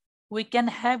we can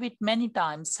have it many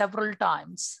times, several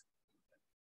times.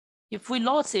 If we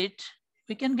lost it,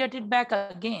 we can get it back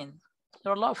again.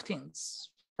 There are a lot of things.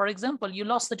 For example, you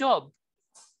lost the job.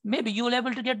 Maybe you will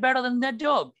able to get better than that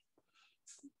job.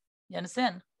 You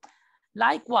understand?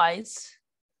 Likewise,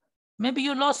 maybe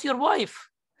you lost your wife.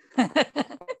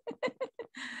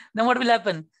 Then what will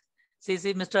happen? See,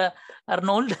 Mr.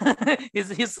 Arnold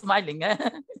he's smiling.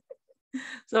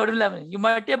 So what will happen? You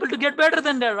might be able to get better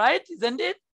than that, right? Isn't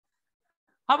it?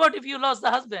 How about if you lost the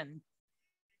husband?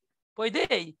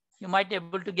 You might be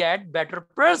able to get better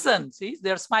person. See,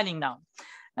 they're smiling now.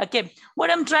 Okay,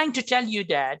 what I'm trying to tell you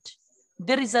that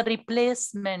there is a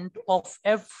replacement of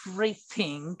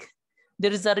everything.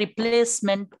 There is a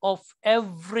replacement of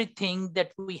everything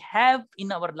that we have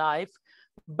in our life.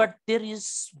 But there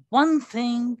is one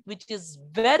thing which is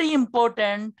very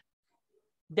important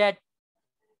that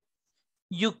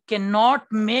you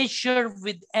cannot measure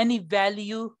with any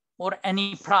value or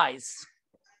any price.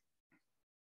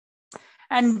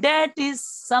 And that is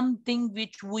something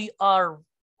which we are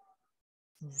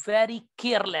very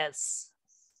careless.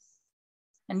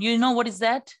 And you know what is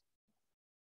that?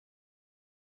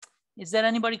 Is there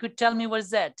anybody could tell me what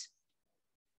is that?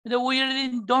 We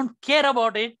really don't care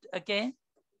about it, okay?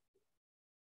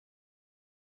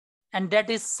 And that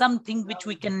is something which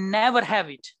we can never have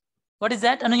it. What is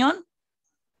that, Anayon?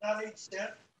 Knowledge,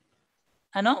 sir.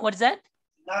 I know, what is that?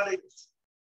 Knowledge.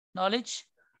 Knowledge?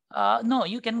 No,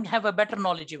 you can have a better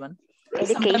knowledge even.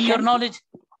 Education. Sometimes your knowledge,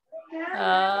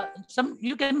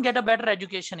 you can get a better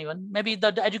education even. Maybe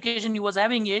the education you was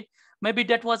having it, maybe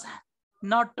that was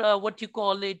not what you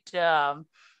call it,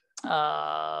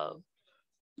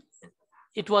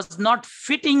 it was not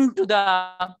fitting to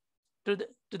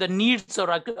the needs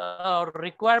or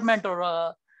requirement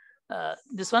or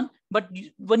this one. But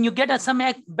when you get some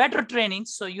better training,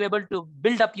 so you're able to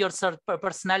build up your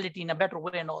personality in a better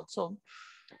way. And also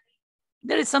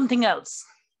there is something else.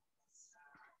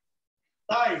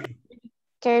 Time.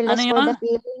 Careless for the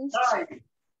feelings.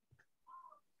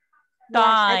 Time. Yes,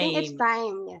 I think it's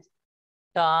time. Yes.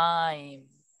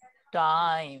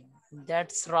 Time.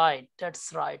 That's right.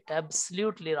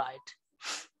 Absolutely right.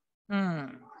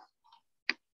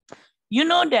 You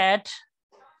know that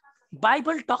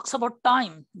Bible talks about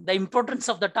time, the importance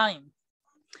of the time.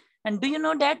 And do you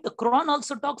know that the Quran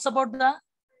also talks about the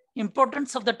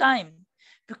importance of the time?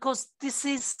 Because this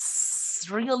is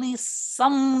really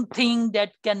something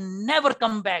that can never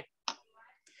come back.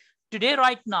 Today,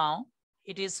 right now,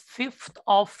 it is 5th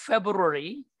of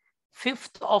February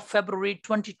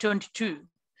 2022.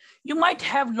 You might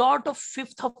have a lot of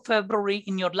 5th of February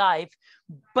in your life,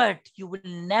 but you will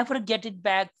never get it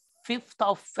back 5th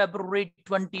of February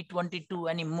 2022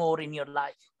 anymore in your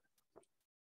life.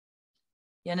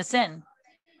 You understand?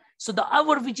 So the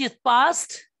hour which is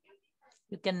past,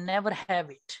 you can never have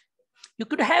it. You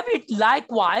could have it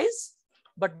likewise,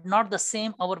 but not the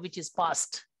same hour which is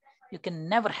past. You can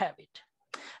never have it.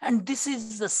 And this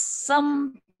is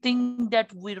something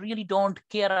that we really don't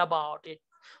care about it.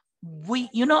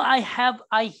 I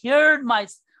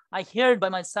heard by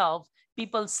myself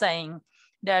people saying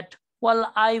that,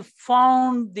 well, I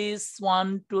found this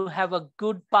one to have a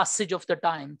good passage of the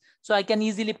time, so I can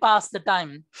easily pass the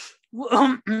time.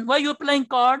 Why are you playing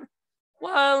card?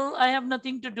 Well, I have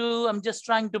nothing to do. I'm just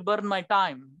trying to burn my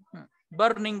time.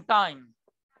 Burning time.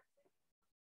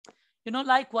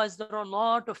 Likewise, there are a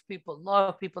lot of people,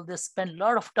 they spend a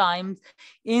lot of time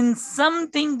in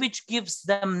something which gives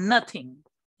them nothing,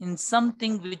 And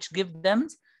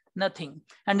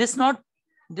this not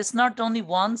only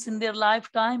once in their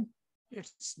lifetime,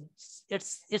 it's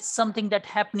something that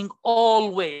happening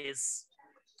always.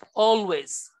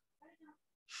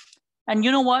 And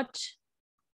you know what?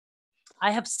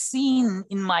 I have seen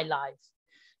in my life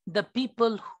the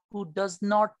people who does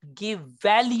not give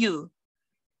value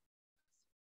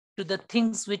to the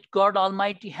things which God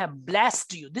Almighty have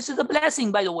blessed you. This is a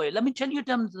blessing, by the way. Let me tell you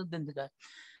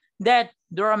that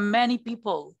there are many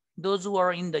people, those who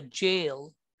are in the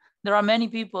jail. There are many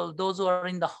people, those who are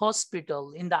in the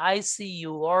hospital, in the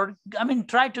ICU,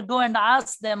 try to go and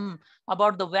ask them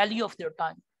about the value of their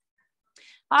time.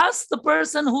 Ask the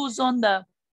person who's on the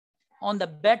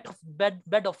bed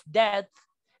of death,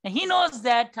 and he knows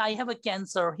that I have a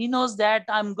cancer. He knows that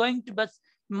I'm going to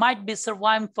might be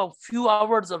surviving for a few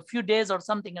hours or few days or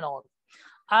something and all.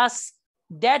 Ask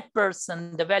that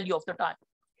person the value of the time.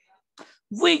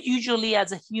 We usually,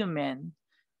 as a human,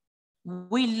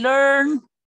 we learn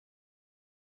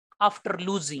after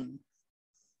losing.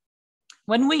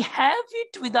 When we have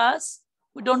it with us,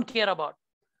 we don't care about.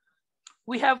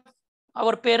 We have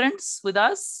our parents with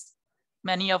us,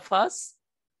 many of us,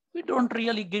 we don't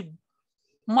really give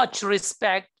much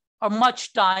respect or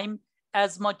much time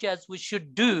as much as we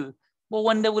should do. But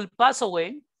when they will pass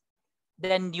away,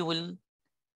 then we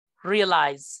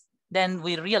realize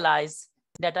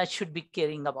that I should be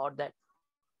caring about that.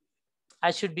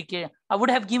 I should be caring. I would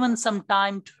have given some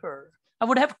time to her. I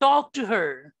would have talked to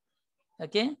her,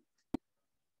 okay?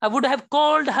 I would have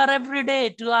called her every day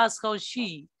to ask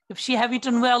if she have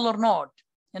eaten well or not.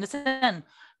 Understand?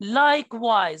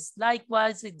 Likewise,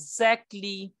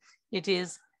 exactly it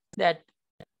is that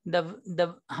the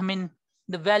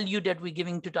value that we're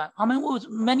giving to time.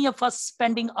 Many of us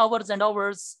spending hours and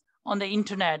hours on the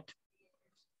internet,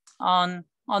 on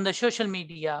the social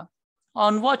media,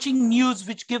 on watching news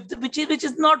which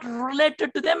is not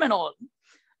related to them at all.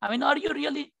 Are you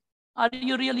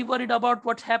really worried about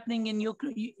what's happening in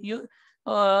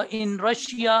in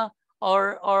Russia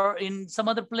or in some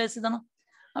other places? There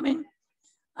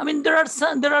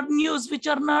are news which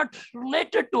are not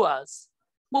related to us,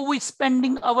 but we're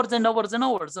spending hours and hours and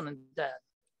hours on that.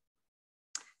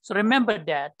 So remember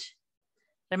that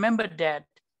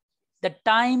the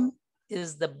time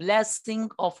is the blessing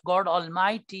of God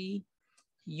Almighty.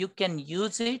 You can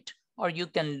use it or you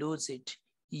can lose it.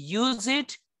 Use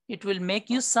it, it will make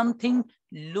you something.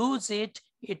 Lose it,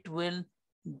 it will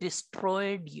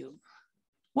destroy you.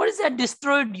 What is that,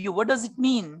 destroyed you? What does it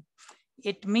mean?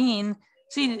 It means,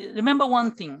 see, remember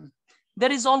one thing.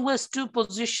 There is always two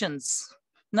positions.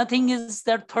 Nothing is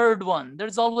that third one.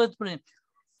 There's always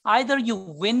either you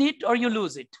win it or you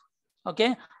lose it.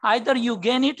 Okay? Either you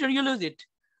gain it or you lose it.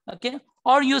 Okay?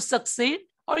 Or you succeed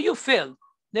or you fail.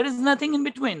 There is nothing in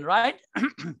between, right?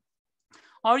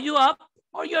 Or you up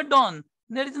or you're down.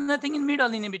 There is nothing in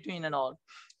middle in between and all.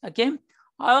 Okay?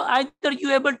 Either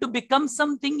you're able to become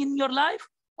something in your life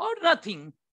or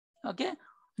nothing. Okay?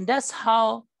 That's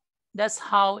how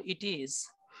it is.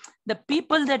 The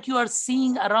people that you are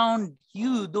seeing around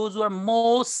you, those who are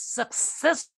most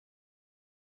successful,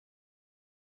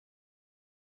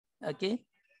 okay,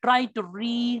 try to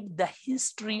read the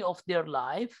history of their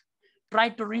life, try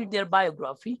to read their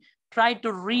biography, try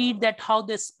to read that how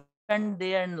they spend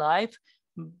their life.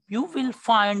 You will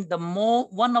find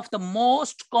one of the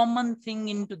most common thing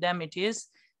into them, it is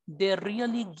they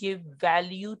really give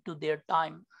value to their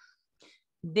time.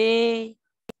 They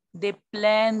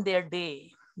plan their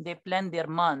day, they plan their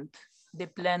month, they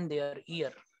plan their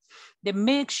year. They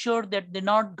make sure that they're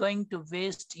not going to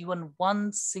waste even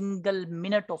one single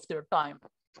minute of their time.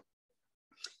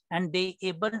 And they're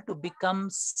able to become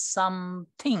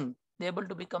something. They're able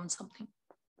to become something.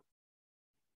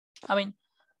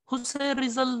 Whose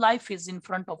result life is in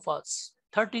front of us.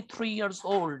 33 years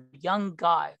old, young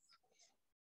guy.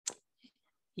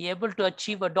 He able to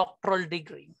achieve a doctoral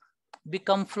degree,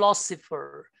 become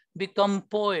philosopher, become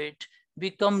poet,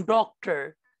 become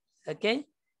doctor, okay?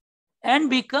 And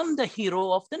become the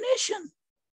hero of the nation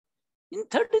in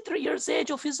 33 years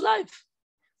age of his life.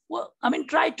 Well,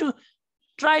 try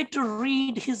try to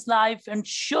read his life and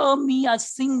show me a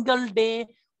single day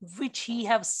which he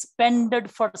have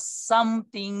spent for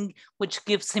something which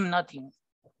gives him nothing.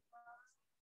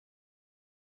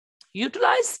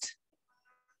 Utilized?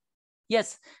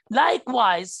 Yes.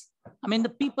 Likewise, I mean, the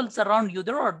peoples around you,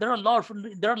 there are a lot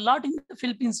in the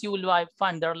Philippines. You will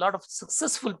find there are a lot of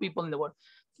successful people in the world.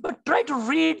 But try to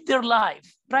read their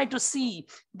life. Try to see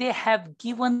they have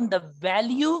given the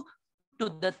value to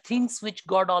the things which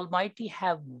God Almighty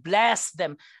have blessed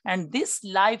them. And this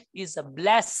life is a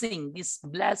blessing, this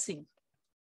blessing.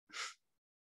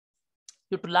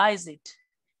 Utilize it,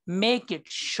 make it,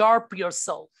 sharp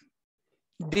yourself,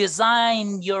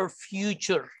 design your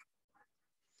future.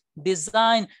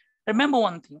 Design, remember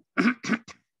one thing,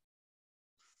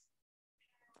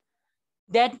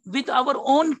 that with our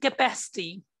own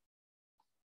capacity,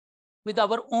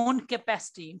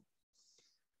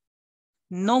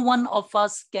 no one of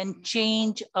us can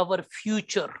change our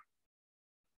future.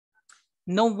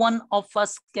 No one of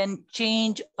us can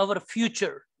change our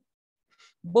future.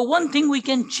 But one thing we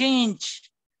can change,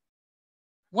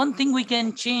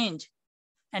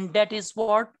 and that is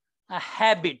what? A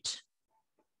habit.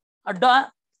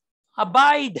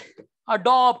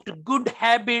 Adopt good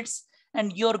habits,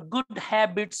 and your good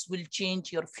habits will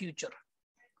change your future.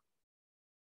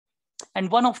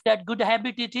 And one of that good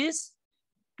habit it is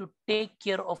to take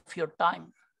care of your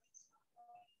time.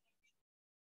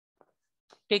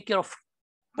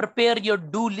 Prepare your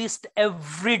do list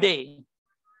every day.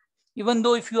 Even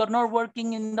though if you are not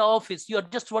working in the office, you are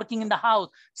just working in the house,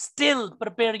 still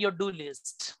prepare your do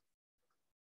list.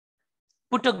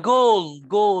 Put a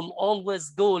always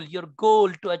goal, your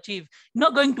goal to achieve. You're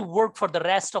not going to work for the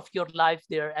rest of your life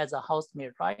there as a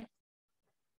housemaid, right?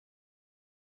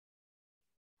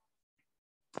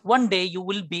 One day you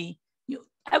will be,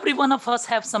 every one of us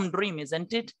have some dream,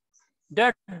 isn't it?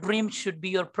 That dream should be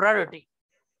your priority.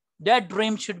 That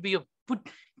dream should be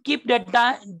keep that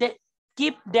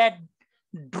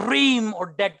dream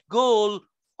or that goal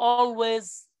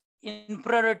always in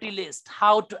priority list.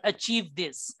 How to achieve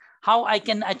this? How I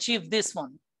can achieve this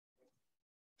one?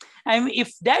 And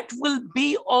if that will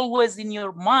be always in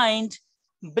your mind,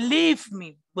 believe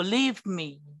me,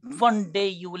 one day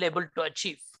you will be able to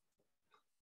achieve.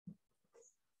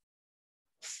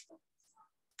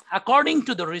 According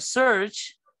to the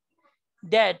research,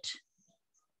 that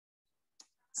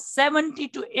 70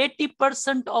 to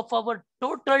 80% of our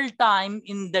total time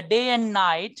in the day and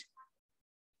night,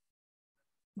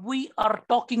 we are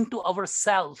talking to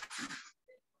ourselves.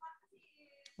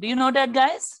 Do you know that,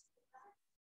 guys?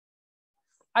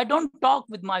 I don't talk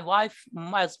with my wife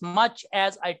as much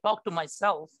as I talk to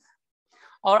myself,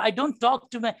 or I don't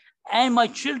talk to my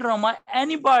children or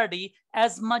anybody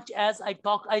as much as I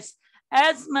talk. We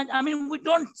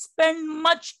don't spend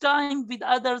much time with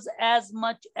others as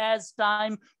much as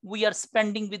time we are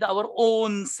spending with our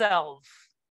own self.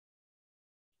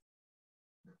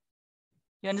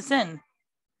 You understand?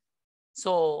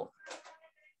 So,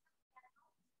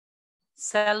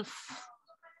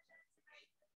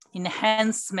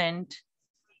 self-enhancement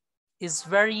is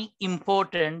very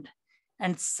important,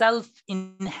 and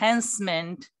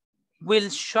self-enhancement will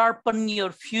sharpen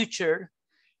your future.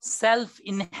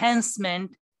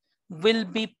 Self-enhancement will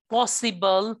be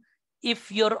possible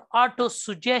if your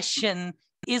auto-suggestion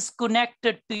is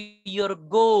connected to your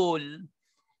goal.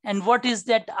 And what is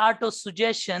that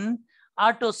auto-suggestion?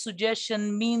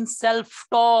 Auto-suggestion means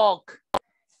self-talk,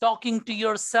 talking to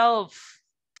yourself,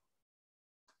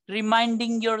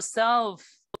 reminding yourself.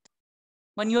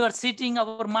 When you are sitting,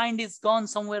 our mind is gone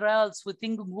somewhere else. We're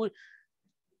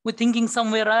thinking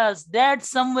somewhere else. That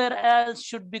somewhere else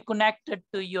should be connected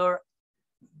to your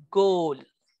goal,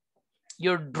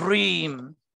 your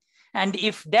dream. And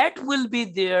if that will be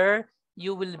there,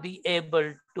 you will be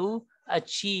able to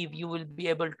achieve, you will be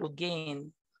able to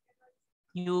gain.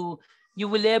 You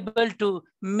will be able to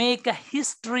make a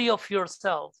history of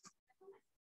yourself.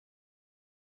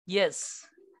 Yes.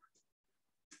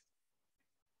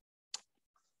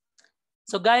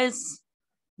 So guys,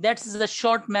 that is a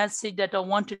short message that I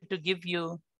wanted to give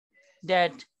you,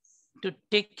 that to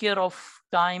take care of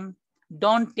time.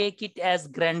 Don't take it as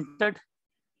granted.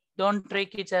 Don't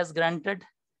take it as granted.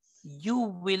 You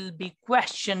will be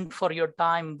questioned for your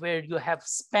time where you have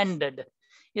spent it.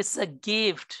 It's a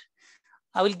gift.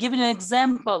 I will give you an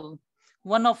example.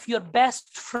 One of your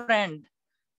best friend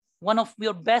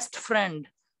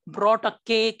brought a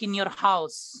cake in your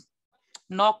house,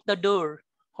 knocked the door,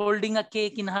 holding a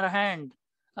cake in her hand.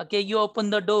 Okay, you open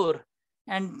the door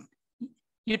and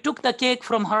you took the cake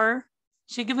from her.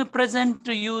 She gave a present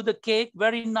to you, the cake,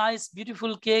 very nice,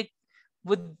 beautiful cake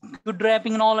with good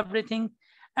wrapping and everything.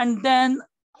 and then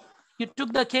you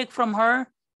took the cake from her,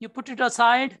 you put it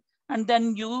aside, and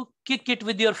then you kick it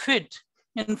with your feet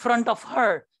in front of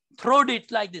her, throwed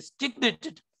it like this, kicked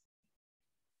it.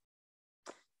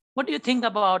 What do you think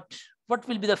about what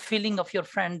will be the feeling of your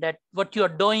friend that what you are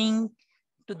doing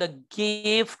to the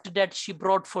gift that she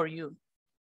brought for you?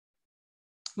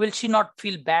 Will she not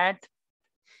feel bad?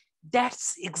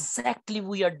 That's exactly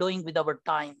we are doing with our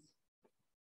time.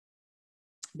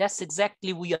 That's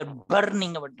exactly we are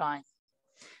burning our time,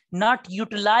 not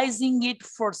utilizing it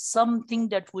for something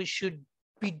that we should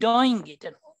be doing it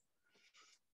at home.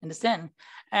 Understand?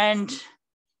 And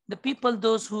the people,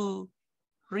 those who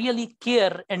really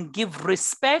care and give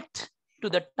respect to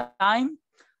the time,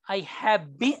 I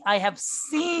have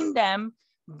seen them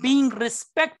being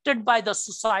respected by the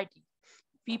society.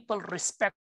 People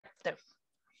respect them.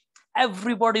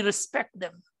 Everybody respect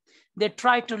them. They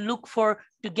try to look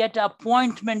to get an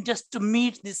appointment just to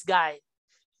meet this guy,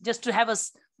 just to have a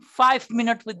 5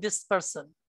 minutes with this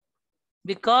person,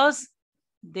 because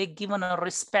they given a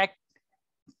respect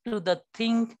to the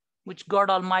thing which God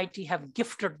Almighty have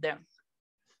gifted them.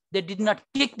 They did not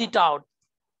kick it out,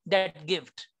 that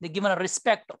gift. They given a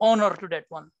respect, honor to that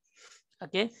one.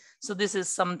 Okay, so this is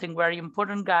something very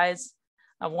important, guys.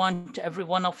 I want every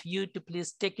one of you to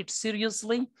please take it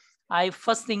seriously.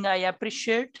 First thing I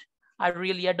appreciate, I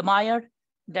really admire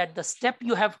that the step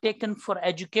you have taken for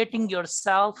educating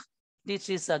yourself. This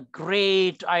is a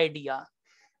great idea.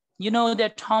 You know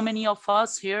that how many of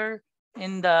us here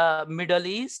in the Middle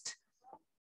East,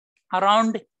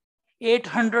 around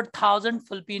 800,000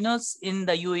 Filipinos in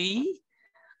the UAE,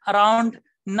 around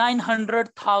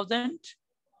 900,000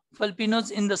 Filipinos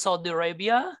in the Saudi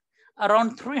Arabia,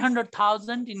 around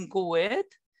 300,000 in Kuwait,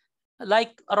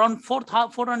 like around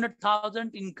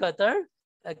 400,000 in Qatar.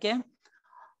 Okay,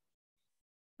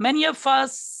 many of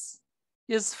us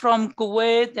is from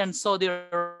Kuwait and Saudi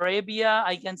Arabia.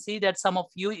 I can see that some of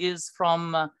you is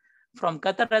from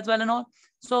Qatar as well and all.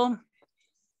 So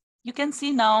you can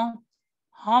see now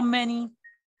how many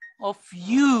of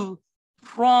you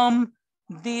from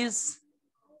these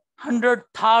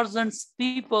 100,000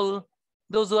 people,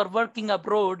 those who are working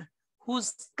abroad,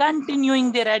 who's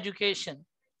continuing their education.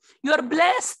 You are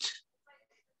blessed.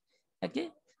 Okay,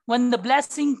 when the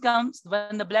blessing comes,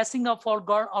 when the blessing of our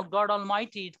God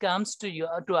Almighty it comes to you,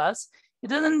 to us, it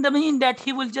doesn't mean that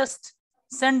He will just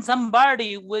send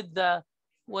somebody with the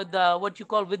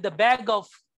bag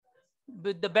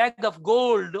of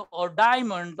gold or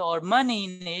diamond or money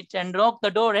in it and knock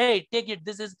the door. Hey, take it.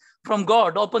 This is from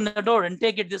God. Open the door and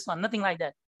take it. This one. Nothing like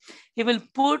that. He will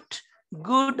put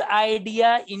good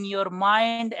idea in your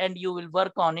mind and you will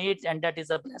work on it, and that is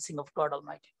a blessing of God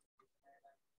Almighty.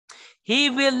 He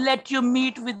will let you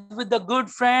meet with a good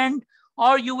friend,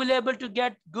 or you will able to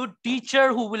get good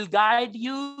teacher who will guide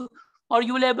you, or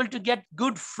you will able to get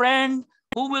good friend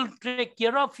who will take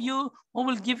care of you, who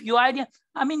will give you idea.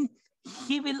 I mean,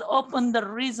 He will open the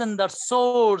reason, the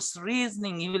source,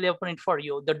 reasoning. He will open it for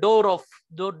you. The door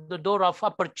of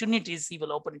opportunities. He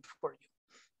will open it for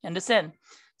you. Understand?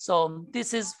 So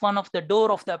this is one of the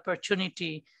door of the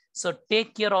opportunity. So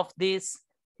take care of this.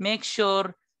 Make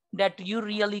sure that you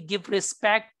really give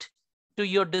respect to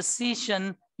your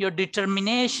decision, your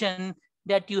determination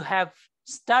that you have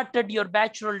started your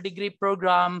bachelor degree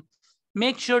program.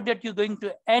 Make sure that you're going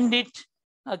to end it,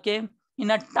 okay,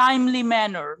 in a timely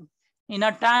manner. In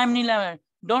a timely manner.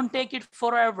 Don't take it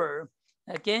forever,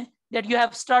 okay? That you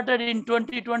have started in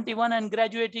 2021 and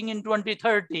graduating in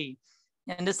 2030.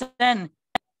 You understand?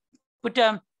 Put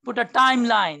a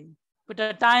timeline. Put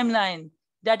a timeline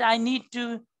that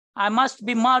I must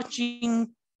be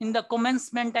marching in the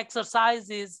commencement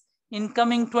exercises in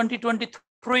coming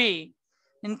 2023,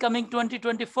 in coming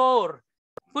 2024.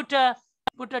 Put a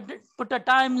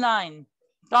timeline,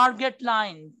 target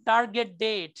line, target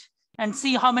date, and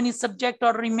see how many subjects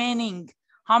are remaining,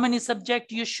 how many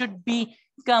subjects you should be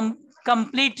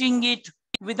completing it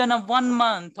within a 1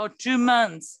 month or 2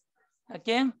 months,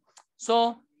 okay?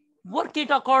 So work it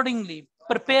accordingly,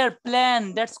 prepare,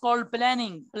 plan, that's called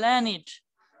planning, plan it.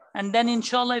 And then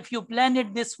inshallah, if you plan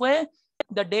it this way,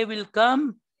 the day will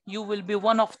come, you will be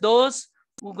one of those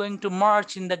who are going to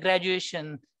march in the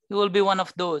graduation. You will be one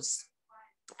of those.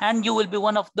 And you will be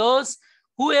one of those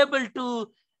who are able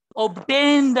to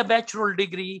obtain the bachelor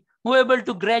degree, who are able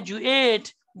to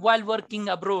graduate while working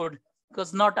abroad,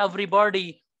 because not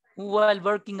everybody who while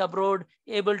working abroad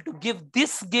able to give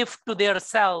this gift to their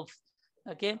self.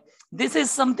 Okay, this is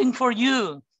something for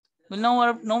you. No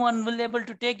one will able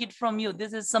to take it from you.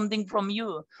 This is something from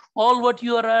you. All what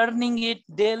you are earning it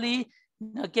daily,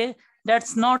 okay,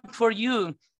 that's not for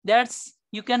you. That's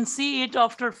You can see it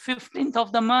after 15th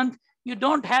of the month. You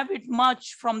don't have it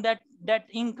much from that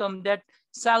income, that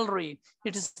salary.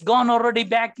 It is gone already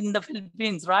back in the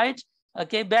Philippines, right?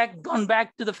 Okay, gone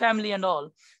back to the family and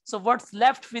all. So what's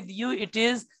left with you, it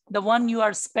is the one you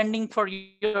are spending for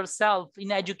yourself,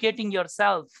 in educating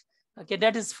yourself. Okay,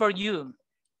 that is for you.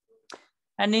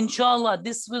 And inshallah,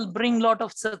 this will bring a lot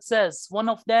of success. One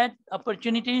of that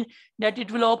opportunity, that it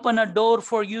will open a door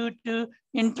for you to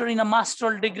enter in a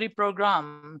master's degree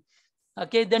program.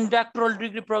 Okay, then doctoral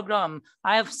degree program.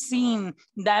 I have seen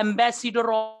the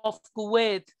ambassador of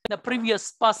Kuwait, the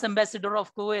previous past ambassador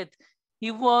of Kuwait. He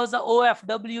was a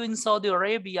OFW in Saudi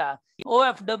Arabia.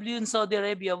 OFW in Saudi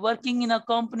Arabia, working in a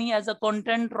company as a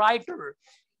content writer.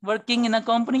 Working in a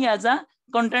company as a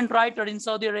content writer in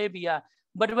Saudi Arabia.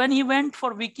 But when he went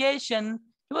for vacation,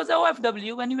 he was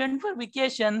OFW. When he went for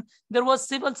vacation, there was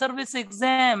civil service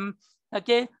exam,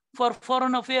 okay, for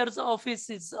foreign affairs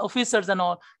officers and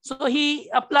all. So he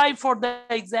applied for the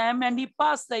exam and he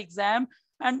passed the exam.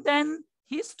 And then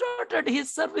he started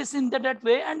his service in that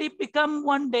way, and he became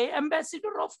one day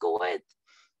ambassador of Kuwait.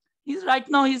 He's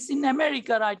in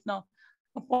America right now,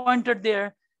 appointed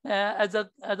there as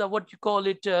a what you call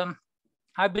it,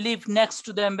 I believe next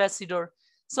to the ambassador.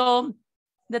 So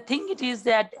the thing it is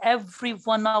that every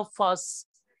one of us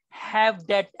have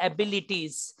that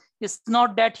abilities. It's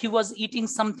not that he was eating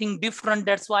something different,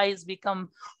 that's why he's become,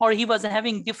 or he was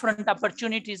having different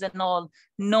opportunities and all.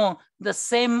 No, the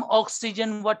same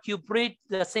oxygen what you breathe,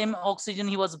 the same oxygen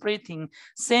he was breathing.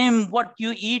 Same what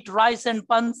you eat, rice and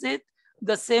pancit,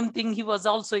 the same thing he was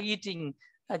also eating.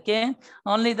 Okay,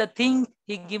 only the thing,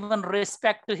 he given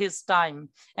respect to his time,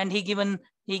 and he given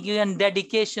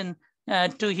dedication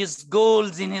to his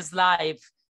goals in his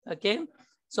life. Okay.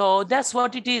 So that's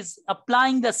what it is.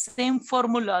 Applying the same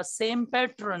formula, same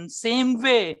pattern, same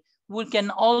way, we can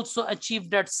also achieve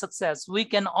that success. We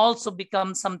can also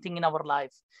become something in our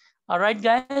life. All right,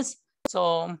 guys.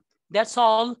 So that's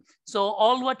all. So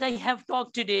all what I have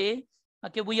talked today,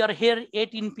 okay, we are here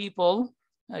 18 people.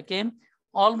 Okay.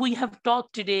 All we have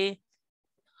talked today,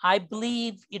 I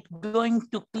believe it going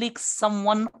to click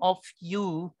someone of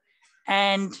you,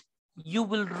 and you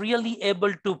will really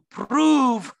able to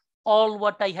prove all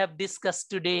what I have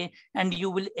discussed today, and you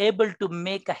will able to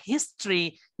make a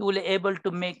history, you will able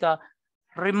to make a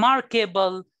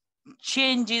remarkable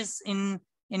changes in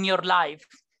your life.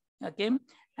 Okay,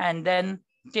 and then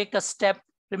take a step.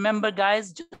 Remember,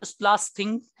 guys, just last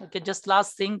thing, okay, just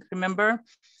last thing, remember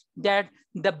that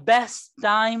the best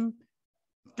time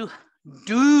to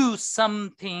do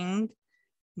something,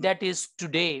 that is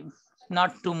today,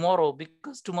 not tomorrow,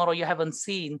 because tomorrow you haven't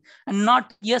seen, and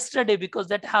not yesterday, because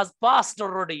that has passed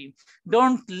already.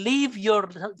 Don't leave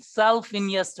yourself in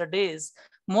yesterdays.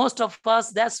 Most of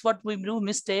us, that's what we do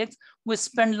mistakes. We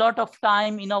spend a lot of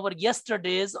time in our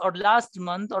yesterdays or last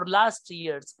month or last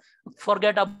years.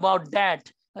 Forget about that.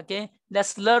 Okay,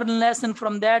 let's learn lesson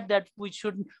from that, that we're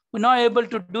not able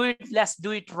to do it. Let's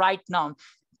do it right now.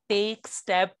 Take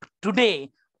step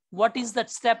today. What is that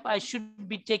step I should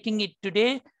be taking it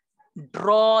today?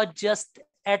 Draw just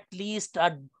at least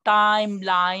a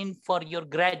timeline for your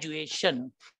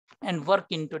graduation and work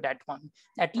into that one.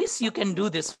 At least you can do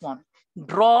this one.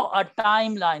 Draw a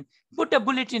timeline. Put a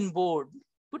bulletin board.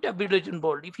 Put a bulletin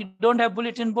board. If you don't have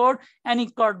bulletin board, any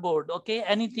cardboard, okay,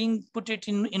 anything, put it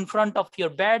in front of your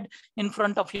bed, in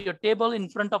front of your table, in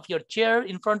front of your chair,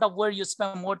 in front of where you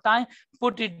spend more time,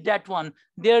 put it that one.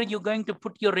 There you're going to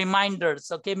put your reminders,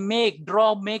 okay, make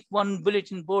one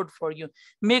bulletin board for you,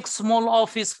 make small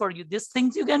office for you. These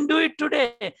things you can do it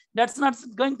today. That's not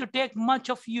going to take much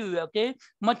of you, okay,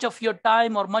 much of your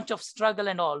time or much of struggle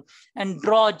and all. And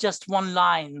draw just one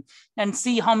line and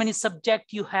see how many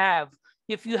subjects you have.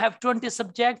 If you have 20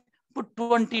 subjects, put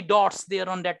 20 dots there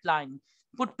on that line.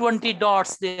 Put 20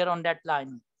 dots there on that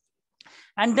line.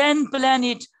 And then plan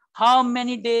it, how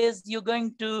many days you're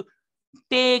going to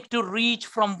take to reach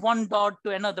from one dot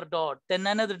to another dot, then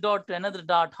another dot to another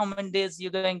dot, how many days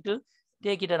you're going to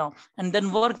take it around, and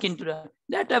then work into that.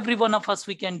 That every one of us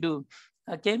we can do.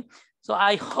 Okay. So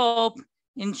I hope,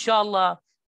 inshallah,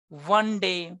 one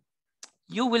day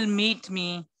you will meet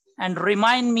me and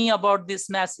remind me about this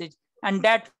message, and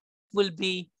that will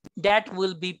be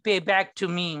payback to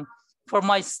me for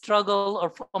my struggle or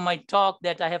for my talk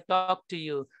that I have talked to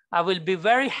you. I will be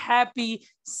very happy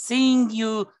seeing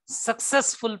you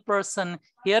successful person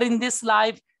here in this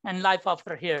life and life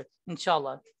after here,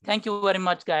 inshallah. Thank you very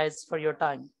much, guys, for your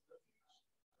time.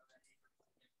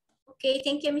 Okay,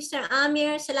 thank you, Mr.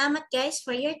 Amir. Salamat, guys,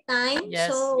 for your time. Yes,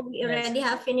 So we yes. already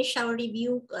have finished our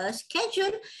review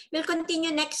schedule. We'll continue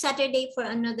next Saturday for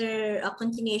another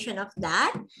continuation of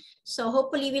that. So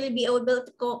hopefully we'll be able to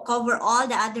cover all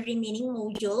the other remaining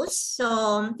modules. So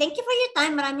thank you for your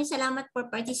time. Maraming salamat for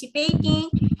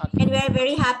participating. And we are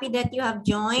very happy that you have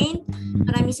joined.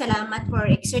 Maraming salamat for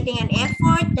exerting an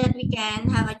effort that we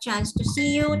can have a chance to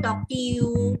see you, talk to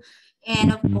you,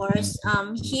 and of course,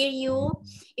 hear you.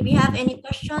 If you have any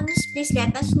questions, please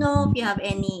let us know. If you have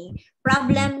any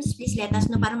problems, please let us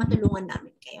know para matulungan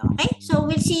namin kayo. Okay? So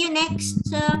we'll see you next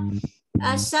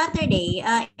Saturday.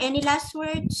 Any last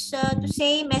words to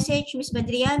say? Message, Miss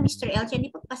Badria, Mr. Elchi?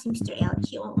 Hindi po kasi Mr.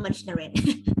 Elchi. Umalis na rin.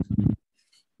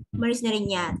 Umalis na rin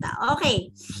yata. Okay.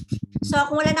 So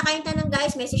kung wala na kayong tanong,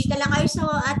 guys, message na lang kayo sa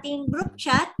ating group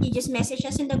chat. You just message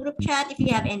us in the group chat if you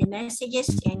have any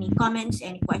messages, any comments,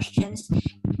 any questions,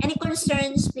 any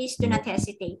concerns, please do not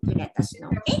hesitate to let us know.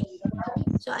 Okay?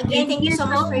 So again, thank you so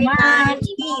much for your time.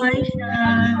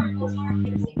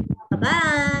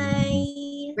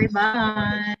 Bye-bye.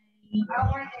 Bye-bye.